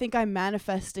 because I think I'm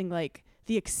manifesting like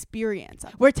the experience.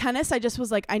 Where tennis, I just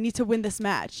was like, I need to win this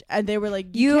match. And they were like,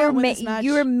 you can't win this match.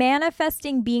 You were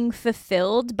manifesting being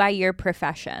fulfilled by your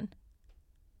profession.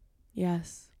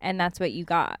 Yes. And that's what you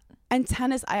got. And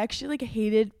tennis, I actually like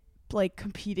hated like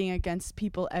competing against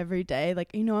people every day. Like,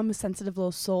 you know, I'm a sensitive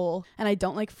little soul and I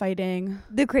don't like fighting.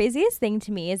 The craziest thing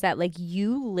to me is that like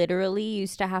you literally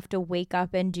used to have to wake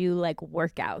up and do like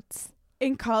workouts.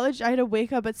 In college, I had to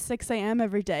wake up at 6 a.m.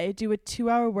 every day, do a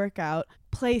 2-hour workout,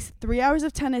 play 3 hours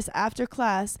of tennis after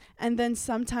class, and then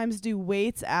sometimes do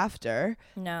weights after.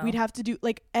 No. We'd have to do,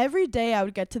 like, every day I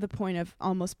would get to the point of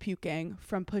almost puking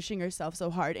from pushing yourself so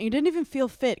hard. And you didn't even feel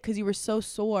fit because you were so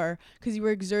sore, because you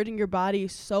were exerting your body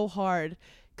so hard.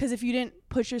 Because if you didn't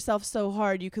push yourself so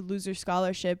hard, you could lose your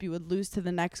scholarship. You would lose to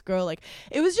the next girl. Like,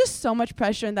 it was just so much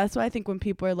pressure. And that's why I think when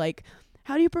people are like,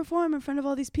 how do you perform in front of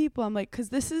all these people? I'm like, because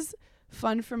this is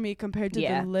fun for me compared to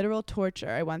the literal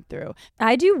torture I went through.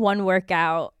 I do one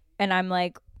workout and I'm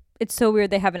like, it's so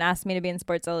weird they haven't asked me to be in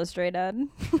Sports Illustrated.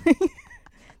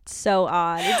 It's so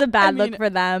odd. It's a bad look for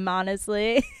them,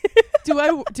 honestly.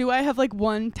 Do I have like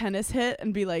one tennis hit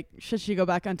and be like, should she go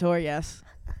back on tour? Yes.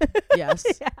 Yes.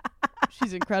 Yeah.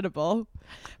 She's incredible.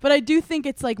 But I do think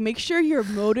it's like, make sure your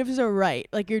motives are right.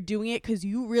 Like you're doing it because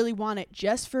you really want it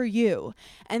just for you.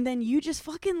 And then you just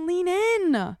fucking lean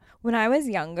in. When I was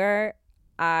younger,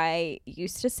 I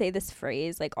used to say this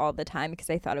phrase like all the time because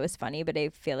I thought it was funny, but I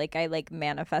feel like I like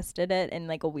manifested it in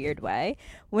like a weird way.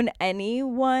 When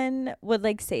anyone would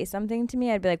like say something to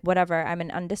me, I'd be like, whatever, I'm an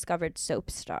undiscovered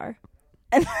soap star.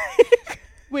 And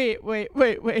Wait.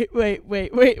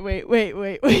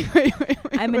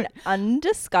 I'm an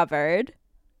undiscovered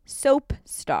soap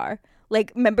star.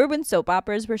 Like, remember when soap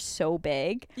operas were so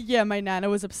big? Yeah, my nana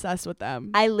was obsessed with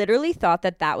them. I literally thought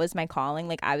that that was my calling.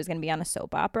 Like, I was going to be on a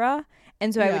soap opera.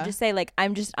 And so I would just say, like,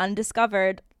 I'm just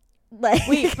undiscovered. Like,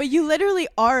 wait, but you literally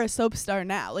are a soap star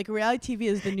now. Like, reality TV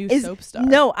is the new soap star.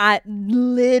 No,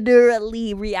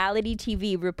 literally, reality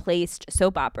TV replaced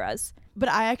soap operas. But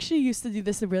I actually used to do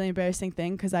this a really embarrassing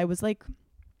thing because I was like,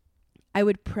 I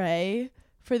would pray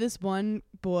for this one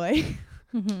boy.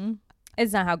 Mm-hmm.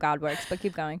 It's not how God works, but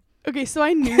keep going. Okay, so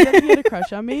I knew that he had a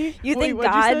crush on me. You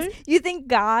think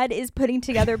God is putting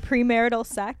together premarital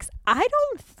sex? I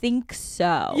don't think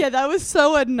so. Yeah, that was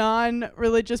so a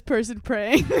non-religious person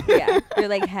praying. Yeah, you're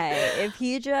like, hey, if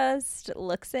he just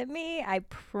looks at me, I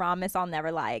promise I'll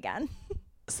never lie again.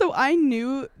 So I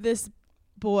knew this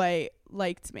boy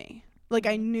liked me. Like,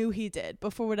 I knew he did.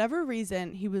 But for whatever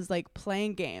reason, he was, like,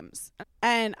 playing games.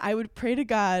 And I would pray to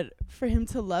God for him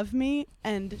to love me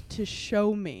and to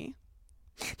show me.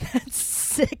 That's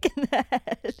sick in the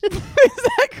head. Is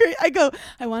that great? I go,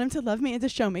 I want him to love me and to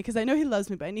show me because I know he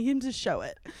loves me, but I need him to show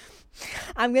it.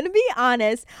 I'm going to be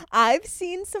honest. I've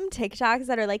seen some TikToks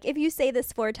that are like, if you say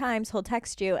this 4 times, he'll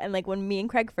text you. And like when me and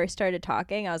Craig first started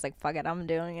talking, I was like, fuck it, I'm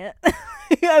doing it.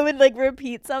 I would like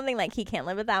repeat something like, he can't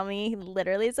live without me. He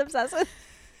literally is obsessed with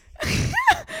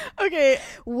Okay.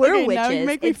 We're witches. Now you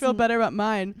make me feel better about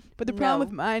mine. But the problem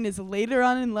with mine is later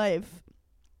on in life,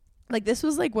 like this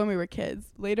was like when we were kids.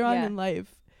 Later on in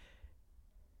life,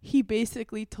 he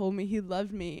basically told me he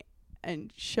loved me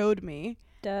and showed me.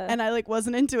 And I like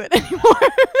wasn't into it anymore.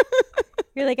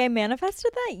 You're like, I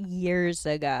manifested that years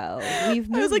ago. We've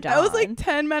moved on. That was like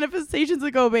 10 manifestations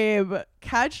ago, babe.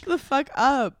 Catch the fuck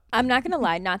up. I'm not gonna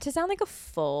lie, not to sound like a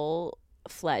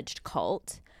full-fledged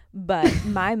cult, but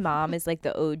my mom is like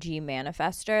the OG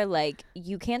manifester. Like,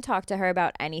 you can't talk to her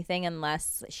about anything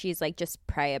unless she's like, just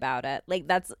pray about it. Like,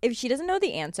 that's, if she doesn't know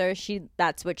the answer,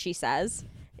 that's what she says.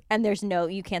 And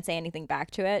you can't say anything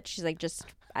back to it. She's like, just,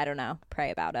 I don't know,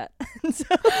 pray about it.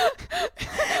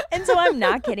 And so I'm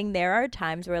not kidding. There are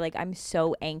times where like I'm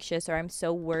so anxious or I'm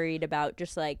so worried about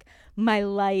just like my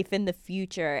life in the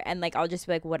future. And like I'll just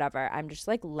be like, whatever. I'm just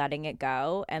like letting it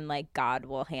go and like God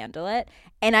will handle it.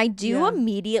 And I do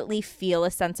immediately feel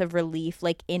a sense of relief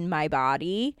like in my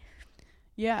body.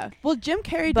 Yeah. Well, Jim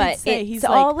Carrey But did say he's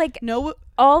all like no.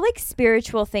 All like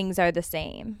spiritual things are the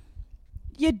same.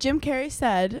 Yeah, Jim Carrey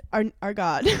said, our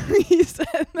God, he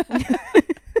said that.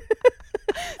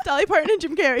 Dolly Parton and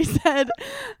Jim Carrey said,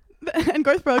 and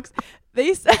Garth Brooks,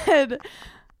 they said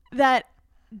that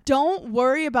don't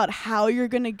worry about how you're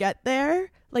going to get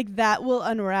there. Like, that will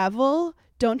unravel.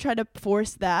 Don't try to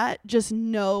force that. Just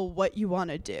know what you want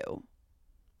to do.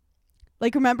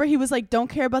 Like, remember, he was like, don't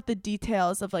care about the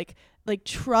details of, like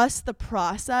trust the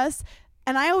process.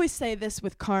 And I always say this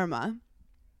with karma.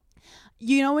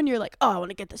 You know when you're like, oh, I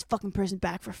want to get this fucking person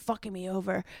back for fucking me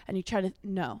over. And you try to,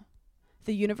 no.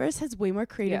 The universe has way more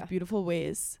creative, beautiful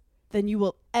ways than you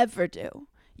will ever do.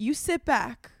 You sit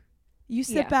back. You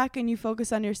sit back and you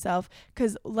focus on yourself,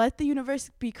 because let the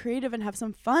universe be creative and have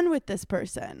some fun with this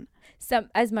person. So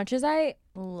as much as I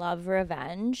love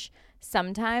revenge,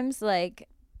 sometimes like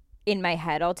in my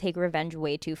head I'll take revenge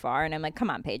way too far, and I'm like, come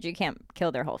on, Paige, you can't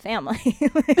kill their whole family.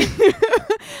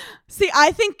 See,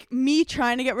 I think me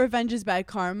trying to get revenge is bad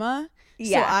karma.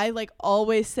 So I like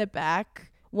always sit back.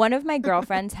 One of my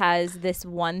girlfriends has this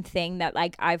one thing that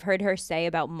like I've heard her say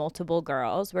about multiple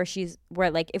girls where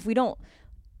like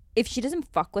if she doesn't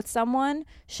fuck with someone,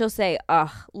 she'll say,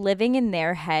 ugh, living in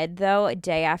their head though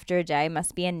day after day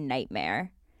must be a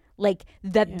nightmare. Like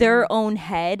that their own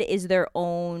head is their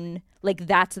own, like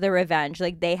that's the revenge.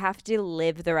 Like they have to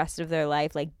live the rest of their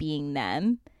life like being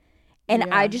them. And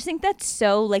I just think that's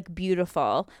so like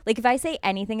beautiful. Like if I say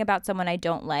anything about someone I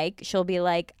don't like, she'll be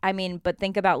like, I mean, but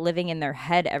think about living in their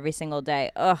head every single day.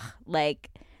 Ugh, like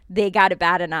they got it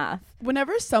bad enough.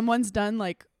 Whenever someone's done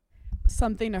like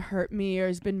something to hurt me or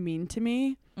has been mean to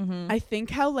me, I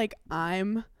think how like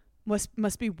I'm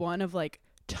must be one of like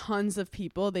tons of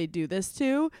people they do this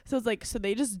to. So it's like, so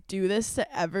they just do this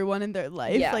to everyone in their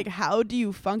life. Like how do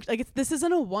you function? Like this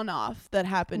isn't a one-off that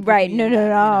happened, right? No, you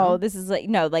know? This is like,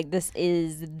 no, like this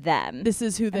is them. This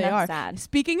is who they are. Sad.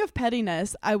 Speaking of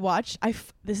pettiness,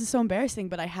 this is so embarrassing,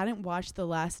 but I hadn't watched The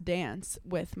Last Dance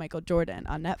with Michael Jordan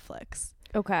on Netflix.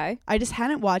 Okay. I just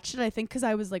hadn't watched it, I think because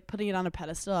I was like putting it on a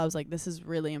pedestal. I was like, this is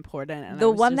really important. And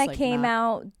the one that came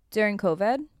out during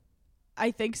COVID?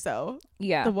 I think so.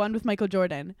 Yeah. The one with Michael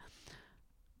Jordan.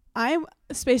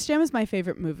 Space Jam is my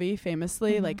favorite movie,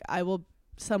 famously. Like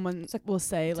someone will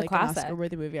say like an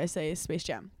Oscar-worthy movie. I say Space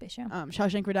Jam. Space Jam.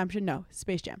 Shawshank Redemption. No,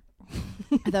 Space Jam.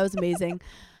 That was amazing.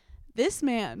 This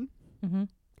man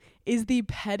is the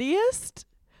pettiest,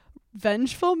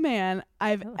 vengeful man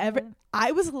I've ever.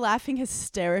 I was laughing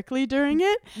hysterically during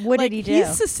it. What did he do?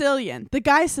 He's Sicilian. The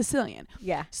guy's Sicilian.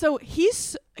 Yeah. So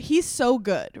he's so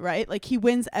good, right? Like he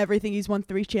wins everything. He's won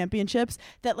 3 championships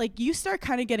that like you start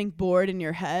kind of getting bored in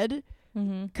your head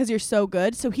because you're so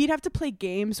good. So he'd have to play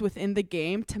games within the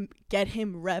game to get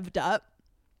him revved up.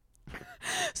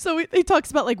 So he talks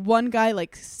about like one guy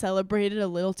like celebrated a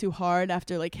little too hard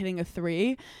after like hitting a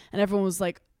 3, and everyone was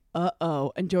like,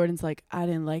 uh-oh. And Jordan's like, I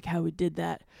didn't like how he did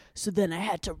that, so then I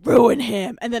had to ruin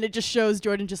him. And then it just shows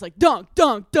Jordan just like dunk,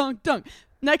 dunk, dunk, dunk.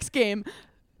 Next game,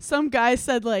 some guy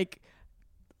said like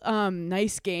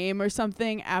nice game or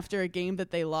something after a game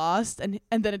that they lost, and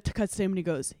then it cuts to him and he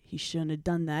goes, he shouldn't have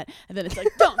done that. And then it's like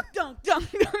dunk, dunk, dunk,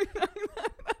 dunk, dunk.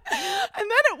 And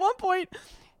then at one point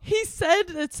he said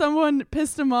that someone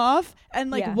pissed him off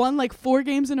and like won like 4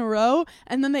 games in a row,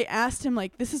 and then they asked him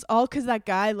like, this is all because that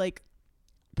guy like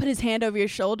put his hand over your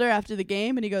shoulder after the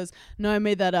game, and he goes, no, I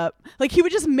made that up. Like he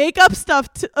would just make up stuff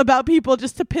about people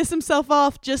just to piss himself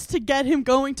off, just to get him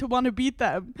going to want to beat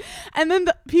them. And then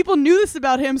the people knew this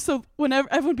about him, so whenever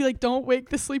everyone would be like, don't wake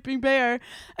the sleeping bear,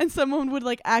 and someone would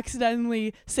like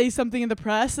accidentally say something in the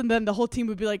press, and then the whole team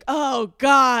would be like, oh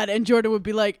God, and Jordan would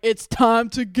be like, it's time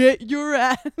to get your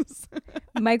ass.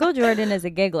 Michael Jordan is a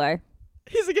giggler.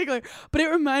 He's a giggler. But it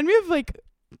reminded me of like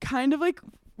kind of like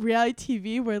reality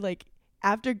TV where like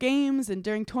after games and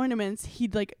during tournaments,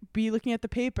 he'd like be looking at the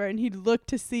paper and he'd look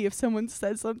to see if someone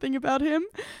said something about him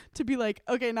to be like,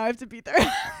 okay, now I have to beat their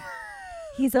ass.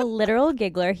 He's a literal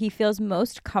giggler. He feels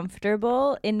most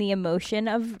comfortable in the emotion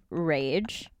of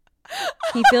rage.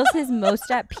 He feels his most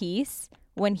at peace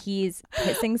when he's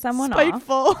pissing someone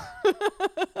Spiteful. off.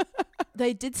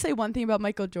 They did say one thing about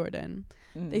Michael Jordan.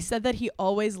 They said that he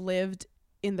always lived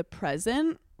in the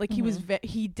present. Like he was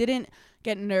he didn't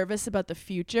get nervous about the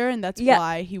future, and that's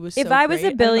why he was so If I was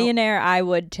great. a billionaire, I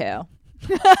would too.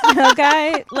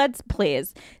 Okay, let's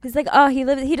please. He's like, oh,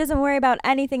 he doesn't worry about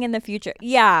anything in the future.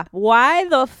 Yeah, why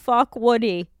the fuck would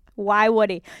he? Why would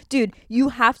he? Dude, you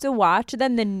have to watch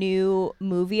then the new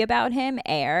movie about him,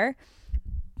 Air.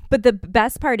 But the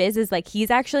best part is like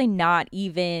he's actually not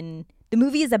even, the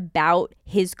movie is about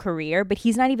his career, but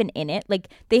he's not even in it. Like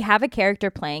they have a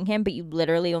character playing him, but you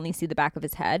literally only see the back of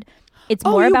his head. It's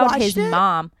more about his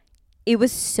mom. It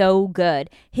was so good.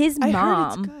 His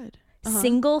mom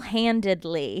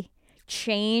single-handedly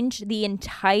changed the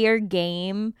entire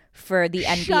game for the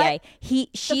NBA.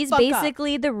 She's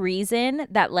basically the reason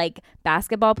that like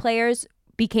basketball players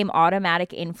became automatic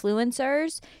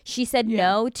influencers. She said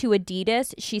no to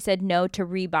Adidas. She said no to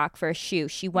Reebok for a shoe.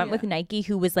 She went with Nike,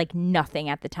 who was like nothing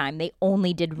at the time. They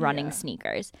only did running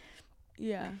sneakers.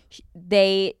 Yeah.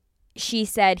 She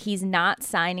said he's not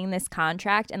signing this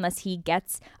contract unless he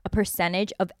gets a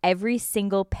percentage of every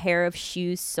single pair of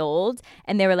shoes sold.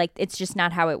 And they were like, it's just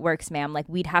not how it works, ma'am. Like,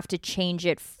 we'd have to change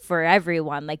it for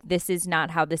everyone. Like, this is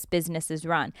not how this business is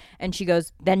run. And she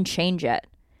goes, then change it.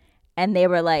 And they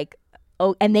were like,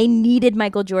 oh, and they needed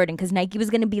Michael Jordan because Nike was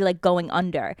going to be like going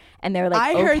under. And they were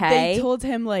like, I heard they told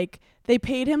him like, they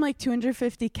paid him like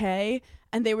 $250K.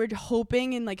 And they were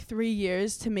hoping in like 3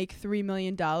 years to make $3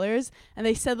 million. And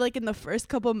they said like in the first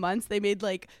couple months, they made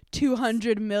like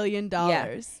 $200 million.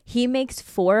 Yeah. He makes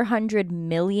 $400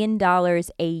 million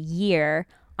a year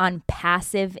on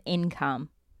passive income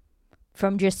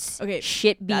from just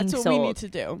shit being sold. That's what we need to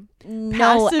do.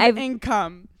 No, passive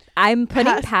income. I'm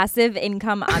putting passive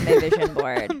income on my vision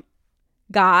board.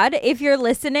 God, if you're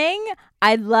listening,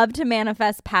 I'd love to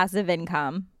manifest passive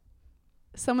income.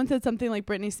 Someone said something like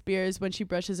Britney Spears when she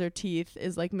brushes her teeth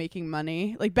is like making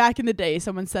money. Like back in the day,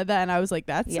 someone said that and I was like,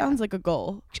 that sounds like a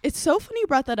goal. It's so funny you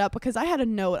brought that up because I had a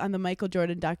note on the Michael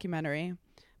Jordan documentary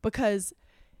because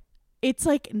it's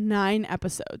like 9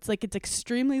 episodes. Like it's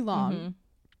extremely long. Mm-hmm.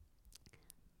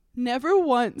 Never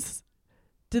once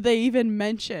did they even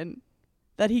mention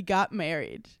that he got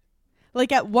married.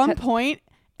 Like at one point,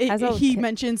 he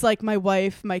mentions like my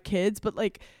wife, my kids. But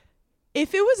like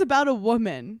if it was about a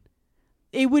woman,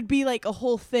 it would be like a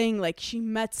whole thing. Like she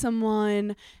met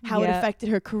someone, how it affected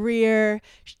her career.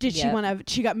 Did she want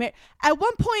to, she got married. At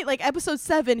one point, like episode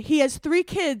 7, he has 3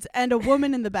 kids and a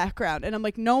woman in the background. And I'm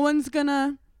like, no one's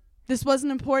gonna, this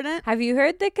wasn't important. Have you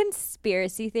heard the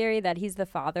conspiracy theory that he's the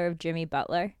father of Jimmy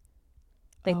Butler?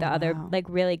 Like the other, like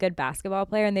really good basketball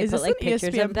player. And they put like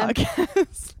pictures of them.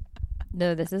 Podcast?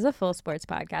 No, this is a full sports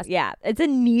podcast. Yeah, it's a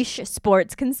niche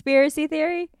sports conspiracy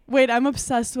theory. Wait, I'm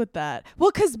obsessed with that.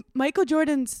 Well, because Michael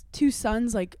Jordan's 2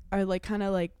 sons like are like kind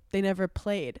of like they never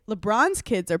played. LeBron's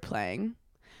kids are playing.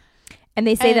 And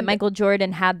they say that Michael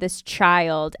Jordan had this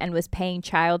child and was paying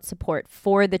child support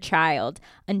for the child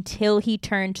until he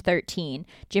turned 13.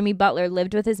 Jimmy Butler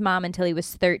lived with his mom until he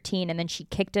was 13, and then she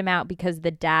kicked him out because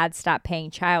the dad stopped paying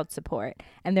child support.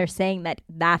 And they're saying that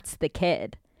that's the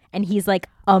kid. And he's like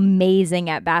amazing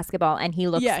at basketball and he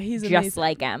looks just amazing.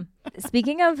 Like him.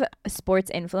 Speaking of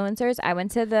sports influencers, I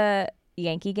went to the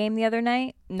Yankee game the other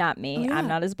night. Not me. Oh, yeah. I'm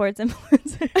not a sports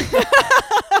influencer.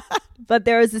 But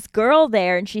there was this girl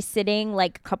there and she's sitting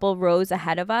like a couple rows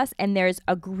ahead of us. And there's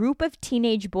a group of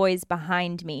teenage boys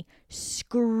behind me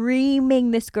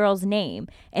screaming this girl's name.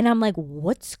 And I'm like,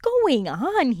 what's going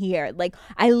on here? Like,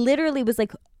 I literally was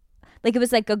like it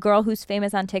was like a girl who's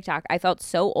famous on TikTok. I felt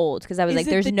so old because I was like,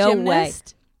 there's no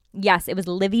gymnast? Way. Yes, it was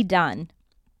Livy Dunn.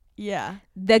 Yeah.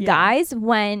 The guys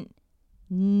went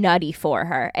nutty for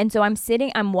her. And so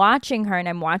I'm watching her and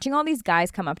I'm watching all these guys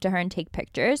come up to her and take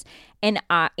pictures. And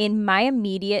in my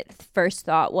immediate first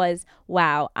thought was,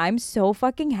 wow, I'm so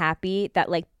fucking happy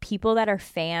that like people that are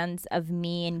fans of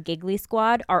me and Giggly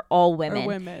Squad are all women. Or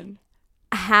women.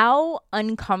 How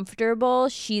uncomfortable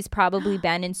she's probably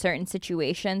been in certain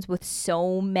situations with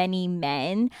so many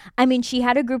men. I mean, she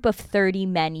had a group of 30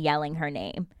 men yelling her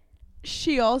name.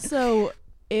 She also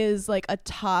is like a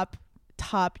top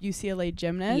UCLA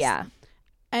gymnast. Yeah.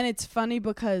 And it's funny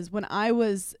because when I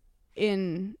was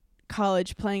in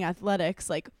college playing athletics,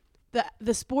 like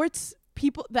the sports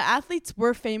people, the athletes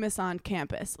were famous on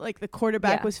campus. Like the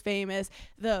quarterback was famous.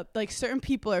 The like certain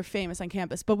people are famous on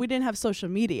campus, but we didn't have social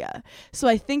media. So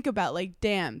I think about like,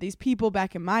 damn, these people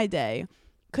back in my day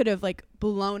could have like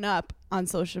blown up on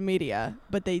social media,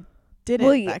 but they didn't.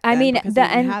 Well, back then because they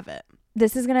didn't have it.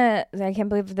 This is I can't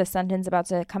believe the sentence about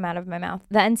to come out of my mouth.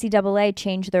 The NCAA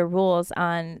changed their rules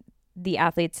on the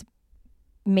athletes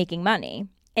making money.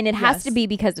 And it has to be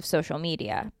because of social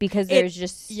media, because there's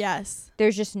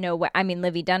just no way. I mean,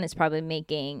 Livy Dunn is probably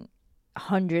making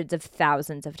hundreds of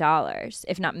thousands of dollars,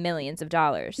 if not millions of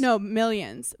dollars. No,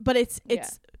 millions. But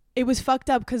it was fucked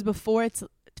up because before it's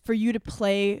for you to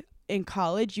play in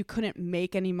college, you couldn't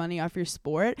make any money off your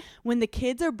sport, when the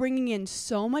kids are bringing in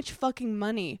so much fucking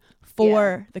money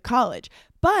for the college.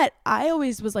 But I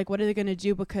always was like, what are they going to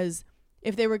do? Because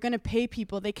if they were going to pay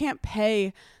people, they can't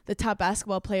pay the top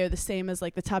basketball player the same as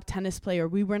like the top tennis player.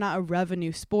 We were not a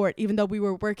revenue sport, even though we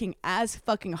were working as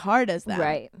fucking hard as them.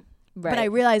 Right. But I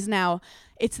realize now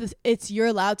it's you're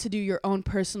allowed to do your own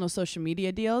personal social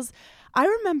media deals. I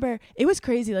remember it was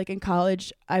crazy. Like in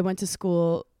college, I went to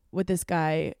school with this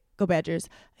guy, go Badgers.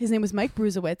 His name was Mike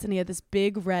Bruzewitz, and he had this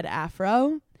big red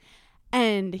afro,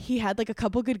 and he had like a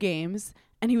couple good games,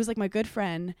 and he was like my good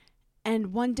friend.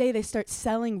 And one day they start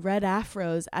selling red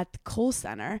afros at the Kohl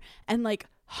Center, and like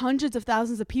hundreds of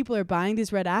thousands of people are buying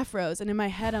these red afros. And in my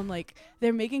head, I'm like,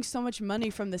 they're making so much money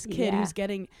from this kid who's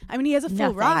getting, I mean, he has a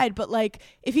full ride, but like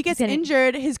if he gets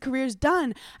injured, his career's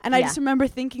done. And I just remember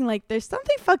thinking like, there's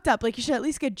something fucked up. Like you should at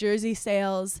least get jersey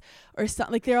sales or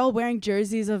something. Like they're all wearing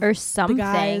jerseys of or something. The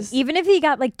guys. Even if he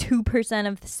got like 2%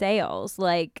 of the sales,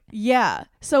 like. Yeah.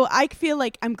 So I feel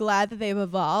like I'm glad that they've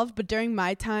evolved. But during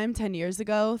my time 10 years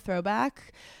ago,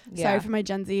 throwback, sorry for my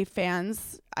Gen Z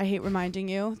fans. I hate reminding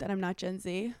you that I'm not Gen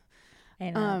Z. I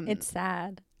know. It's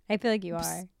sad. I feel like you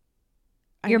are.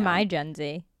 I You're know. my Gen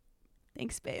Z.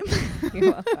 Thanks, babe.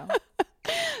 You're welcome.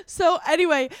 So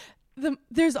anyway,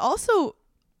 there's also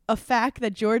a fact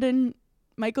that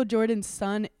Michael Jordan's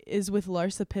son is with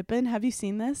Larsa Pippen. Have you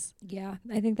seen this? Yeah,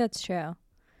 I think that's true.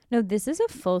 No, this is a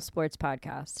full sports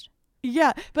podcast.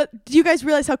 Yeah, but do you guys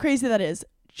realize how crazy that is?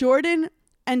 Jordan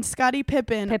and Scottie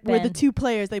Pippen were the two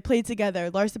players. They played together.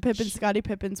 Larsa Pippen, Scottie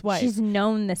Pippen's wife. She's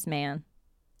known this man.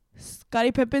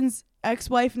 Scottie Pippen's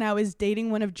ex-wife now is dating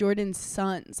one of Jordan's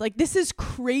sons. Like, this is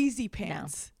crazy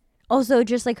pants. No. Also,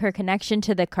 just like her connection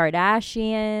to the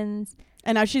Kardashians.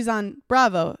 And now she's on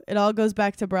Bravo. It all goes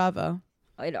back to Bravo.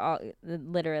 It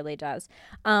literally does.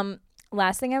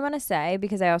 Last thing I want to say,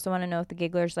 because I also want to know if the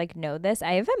gigglers like know this.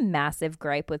 I have a massive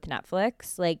gripe with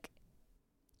Netflix. Like,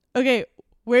 okay,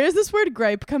 where is this word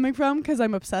gripe coming from? Because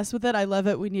I'm obsessed with it. I love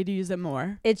it. We need to use it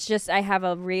more. It's just I have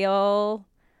a real.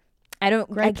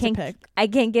 I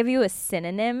can't give you a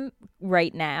synonym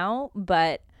right now,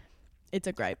 but it's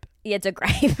a gripe. It's a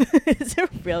gripe. It's a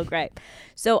real gripe.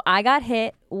 So I got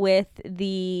hit with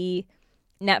the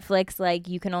Netflix, like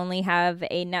you can only have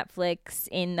a Netflix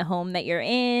in the home that you're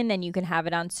in, and you can have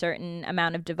it on certain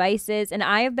amount of devices. And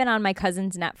I have been on my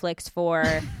cousin's Netflix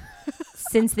for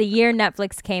since the year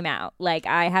Netflix came out. Like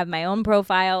I have my own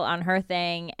profile on her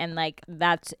thing, and like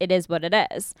it is what it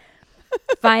is.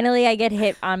 Finally, I get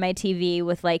hit on my TV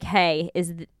with like, hey,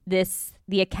 is this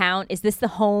the account? Is this the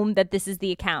home that this is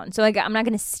the account? So I'm not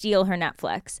going to steal her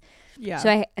Netflix.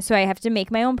 Yeah. So I have to make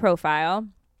my own profile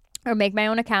or make my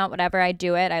own account, whatever. I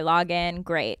do it. I log in.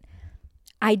 Great.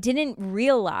 I didn't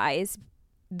realize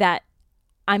that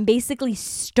I'm basically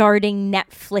starting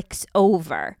Netflix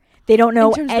over. They don't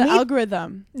know the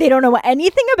algorithm. They don't know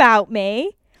anything about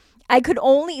me.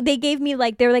 They gave me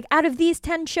like, they were like, out of these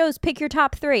 10 shows, pick your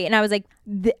top 3. And I was like,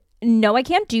 no, I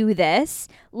can't do this.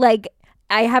 Like,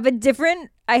 I have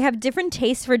different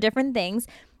tastes for different things.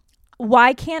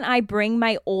 Why can't I bring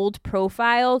my old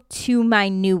profile to my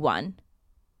new one?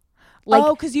 Like,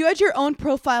 because you had your own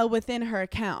profile within her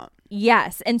account.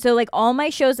 Yes. And so like all my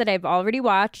shows that I've already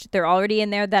watched, they're already in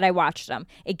there that I watched them.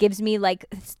 It gives me like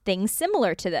things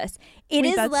similar to this.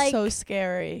 That's like so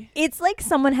scary. It's like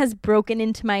someone has broken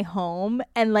into my home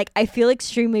and like I feel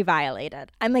extremely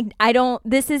violated. I'm like,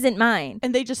 this isn't mine.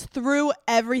 And they just threw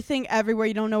everything everywhere.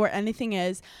 You don't know where anything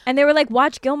is. And they were like,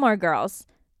 watch Gilmore Girls.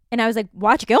 And I was like,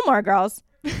 watch Gilmore Girls?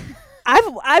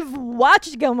 I've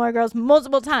watched Gilmore Girls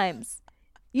multiple times.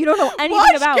 You don't know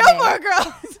anything about me. Gilmore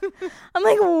Girls. I'm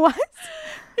like, what?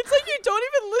 It's like you don't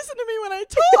even listen to me when I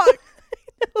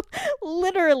talk.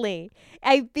 Literally.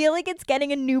 I feel like it's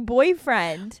getting a new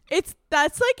boyfriend. That's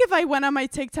like if I went on my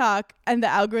TikTok and the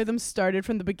algorithm started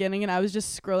from the beginning and I was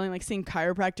just scrolling, like seeing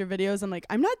chiropractor videos. I'm like,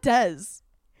 I'm not Des.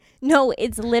 No,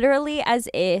 it's literally as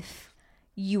if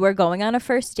you are going on a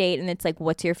first date and it's like,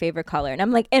 what's your favorite color? And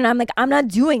I'm like, I'm not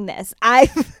doing this.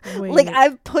 I've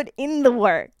put in the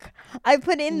work. I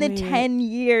put in the 10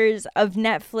 years of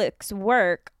Netflix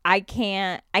work. I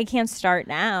can't start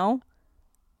now.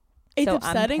 It's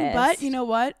upsetting, but you know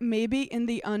what? Maybe in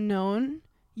the unknown,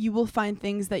 you will find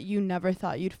things that you never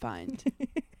thought you'd find.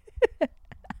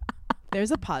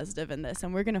 There's a positive in this,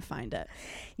 and we're going to find it.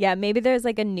 Yeah, maybe there's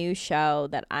like a new show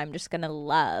that I'm just going to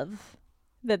love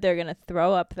that they're going to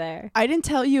throw up there. I didn't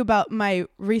tell you about my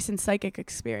recent psychic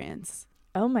experience.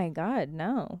 Oh my God,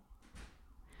 no.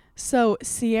 So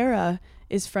Sierra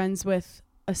is friends with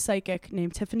a psychic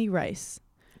named Tiffany Rice,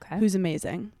 who's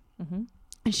amazing. Mm-hmm.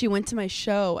 And she went to my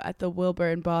show at the Wilbur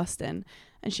in Boston,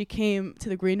 and she came to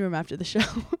the green room after the show.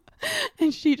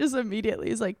 And she just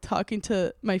immediately is like talking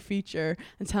to my feature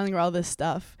and telling her all this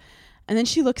stuff. And then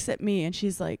she looks at me and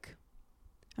she's like,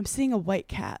 I'm seeing a white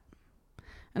cat.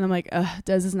 And I'm like,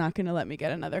 Des is not going to let me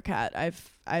get another cat.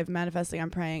 I've manifesting,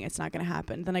 I'm praying, it's not going to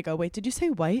happen. Then I go, wait, did you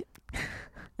say white?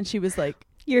 And she was like,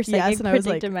 You're psychic yes. And I was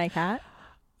like, predicted my cat?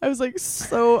 I was like,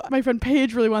 so my friend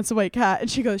Paige really wants a white cat. And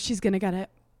she goes, she's going to get it.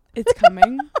 It's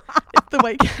coming. The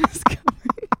white cat is coming.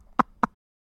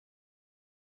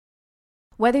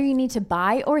 Whether you need to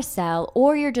buy or sell,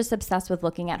 or you're just obsessed with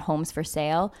looking at homes for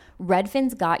sale,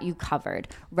 Redfin's got you covered.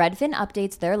 Redfin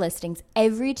updates their listings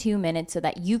every 2 minutes so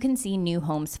that you can see new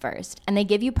homes first. And they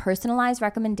give you personalized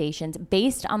recommendations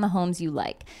based on the homes you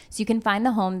like. So you can find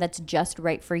the home that's just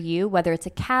right for you, whether it's a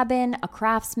cabin, a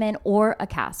craftsman, or a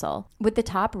castle. With the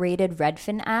top-rated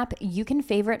Redfin app, you can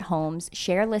favorite homes,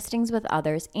 share listings with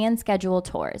others, and schedule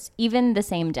tours, even the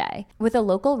same day. With a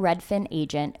local Redfin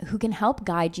agent who can help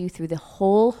guide you through the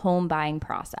whole home buying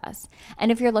process.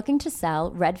 And if you're looking to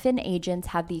sell, Redfin agents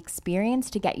have the experience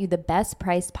to get you the best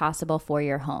price possible for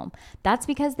your home. That's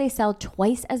because they sell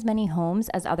twice as many homes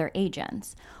as other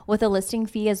agents. With a listing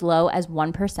fee as low as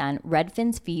 1%,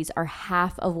 Redfin's fees are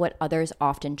half of what others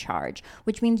often charge,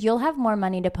 which means you'll have more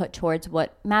money to put towards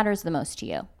what matters the most to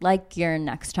you, like your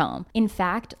next home. In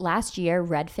fact, last year,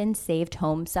 Redfin saved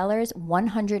home sellers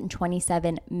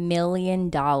 $127 million.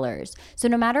 So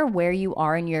no matter where you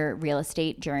are in your real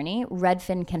estate journey,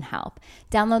 Redfin can help.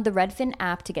 Download the Redfin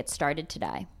app to get started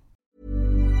today.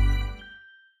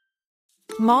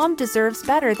 Mom deserves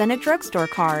better than a drugstore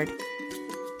card.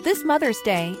 This Mother's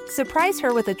Day, surprise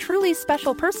her with a truly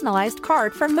special personalized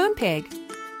card from Moonpig.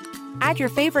 Add your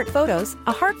favorite photos,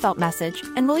 a heartfelt message,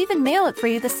 and we'll even mail it for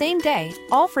you the same day,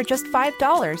 all for just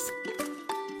 $5.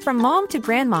 From mom to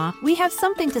grandma, we have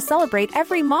something to celebrate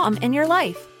every mom in your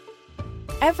life.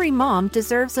 Every mom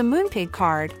deserves a Moonpig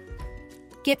card.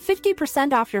 Get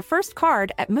 50% off your first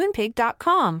card at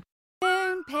moonpig.com.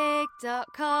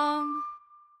 Moonpig.com.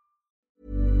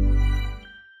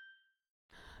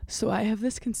 So I have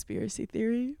this conspiracy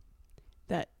theory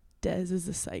that Des is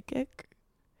a psychic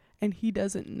and he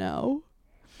doesn't know.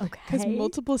 Okay. Because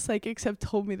multiple psychics have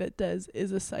told me that Des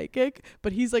is a psychic,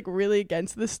 but he's like really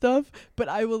against this stuff. But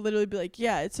I will literally be like,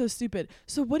 yeah, it's so stupid.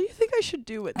 So what do you think I should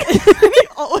do with it? He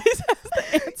always has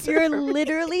the answer. You're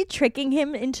literally tricking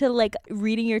him into like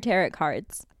reading your tarot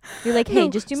cards. You're like, hey,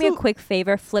 just do me a quick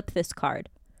favor, flip this card.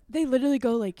 They literally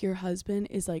go like, your husband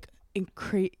is like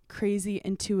crazy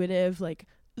intuitive, like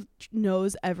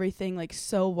knows everything, like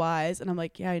so wise. And I'm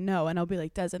like, yeah, I know. And I'll be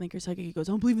like, Des, I think you're psychic. He goes,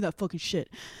 I don't believe in that fucking shit.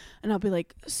 And I'll be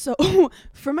like, so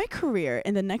for my career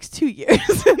in the next 2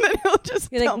 years. And then he'll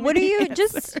just You're like, what are you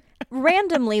just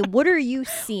randomly, what are you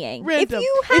seeing? Random.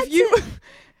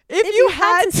 If you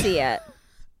had to see it,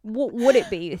 what would it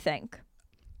be, you think?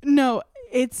 No,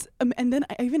 it's and then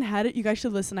I even had it. You guys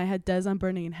should listen. I had Des on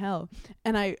Burning in Hell,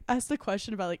 and I asked a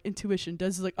question about like intuition. Des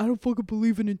is like, I don't fucking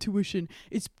believe in intuition.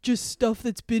 It's just stuff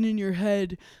that's been in your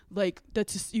head, like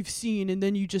that's just you've seen, and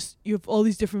then you have all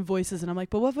these different voices. And I'm like,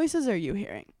 but what voices are you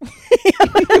hearing?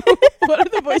 What are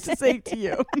the voices saying to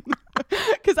you?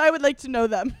 Because I would like to know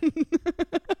them.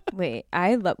 Wait,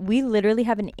 we literally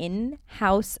have an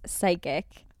in-house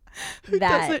psychic who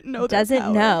that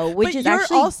doesn't know, which but is you're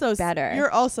actually also better.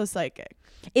 You're also psychic.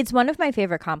 It's one of my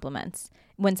favorite compliments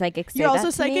when psychics say You're that also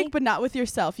to psychic, me. but not with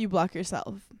yourself. You block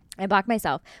yourself. I block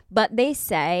myself. But they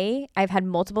say, I've had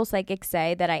multiple psychics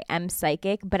say that I am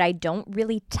psychic, but I don't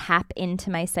really tap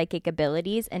into my psychic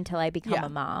abilities until I become a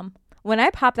mom. When I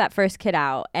pop that first kid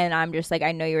out and I'm just like,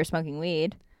 I know you were smoking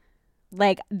weed,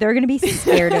 like they're going to be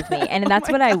scared of me. And that's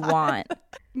what I want.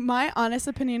 My honest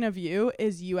opinion of you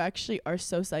is you actually are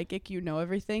so psychic, you know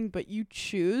everything, but you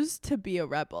choose to be a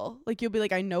rebel. Like you'll be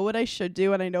like, I know what I should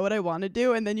do and I know what I want to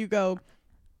do. And then you go,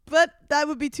 but that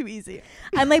would be too easy.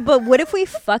 I'm like, but what if we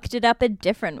fucked it up a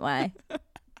different way?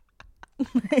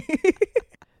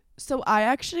 So I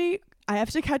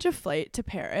have to catch a flight to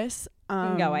Paris.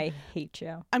 No, I hate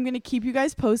you. I'm going to keep you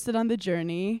guys posted on the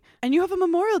journey. And you have a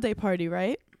Memorial Day party,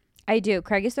 right? I do.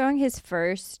 Craig is throwing his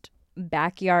first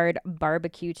backyard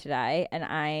barbecue today, and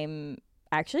I'm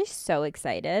actually so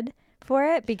excited for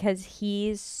it because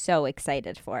he's so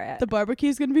excited for it. The barbecue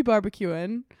is going to be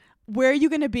barbecuing. Where are you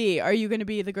going to be? Are you going to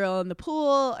be the girl in the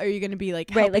pool? Are you going to be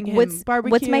like helping him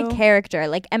barbecue? What's my character?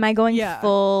 Like, am I going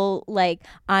full like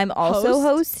I'm also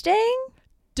hosting?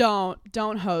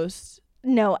 Don't host.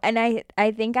 No, and I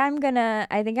think I'm gonna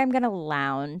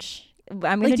lounge.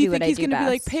 I'm gonna do what I do best. Do you think he's gonna be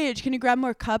like, Paige, can you grab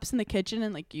more cups in the kitchen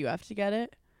and like you have to get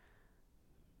it?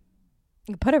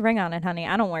 Put a ring on it, honey.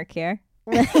 I don't work here.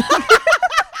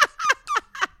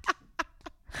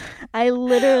 I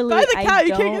literally. Buy the cow. You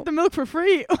don't, can't get the milk for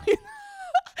free.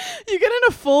 You get in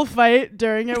a full fight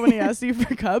during it when he asks you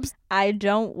for cups. I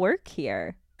don't work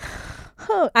here.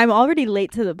 I'm already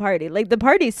late to the party. Like, the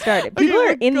party started. People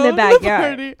are in the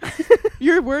backyard.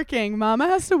 You're working. Mama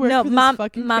has to work for this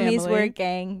fucking mommy's family.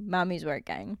 working. Mommy's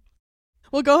working.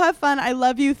 Well, go have fun. I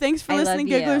love you. Thanks for listening,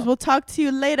 Gigglers. You. We'll talk to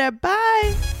you later.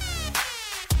 Bye.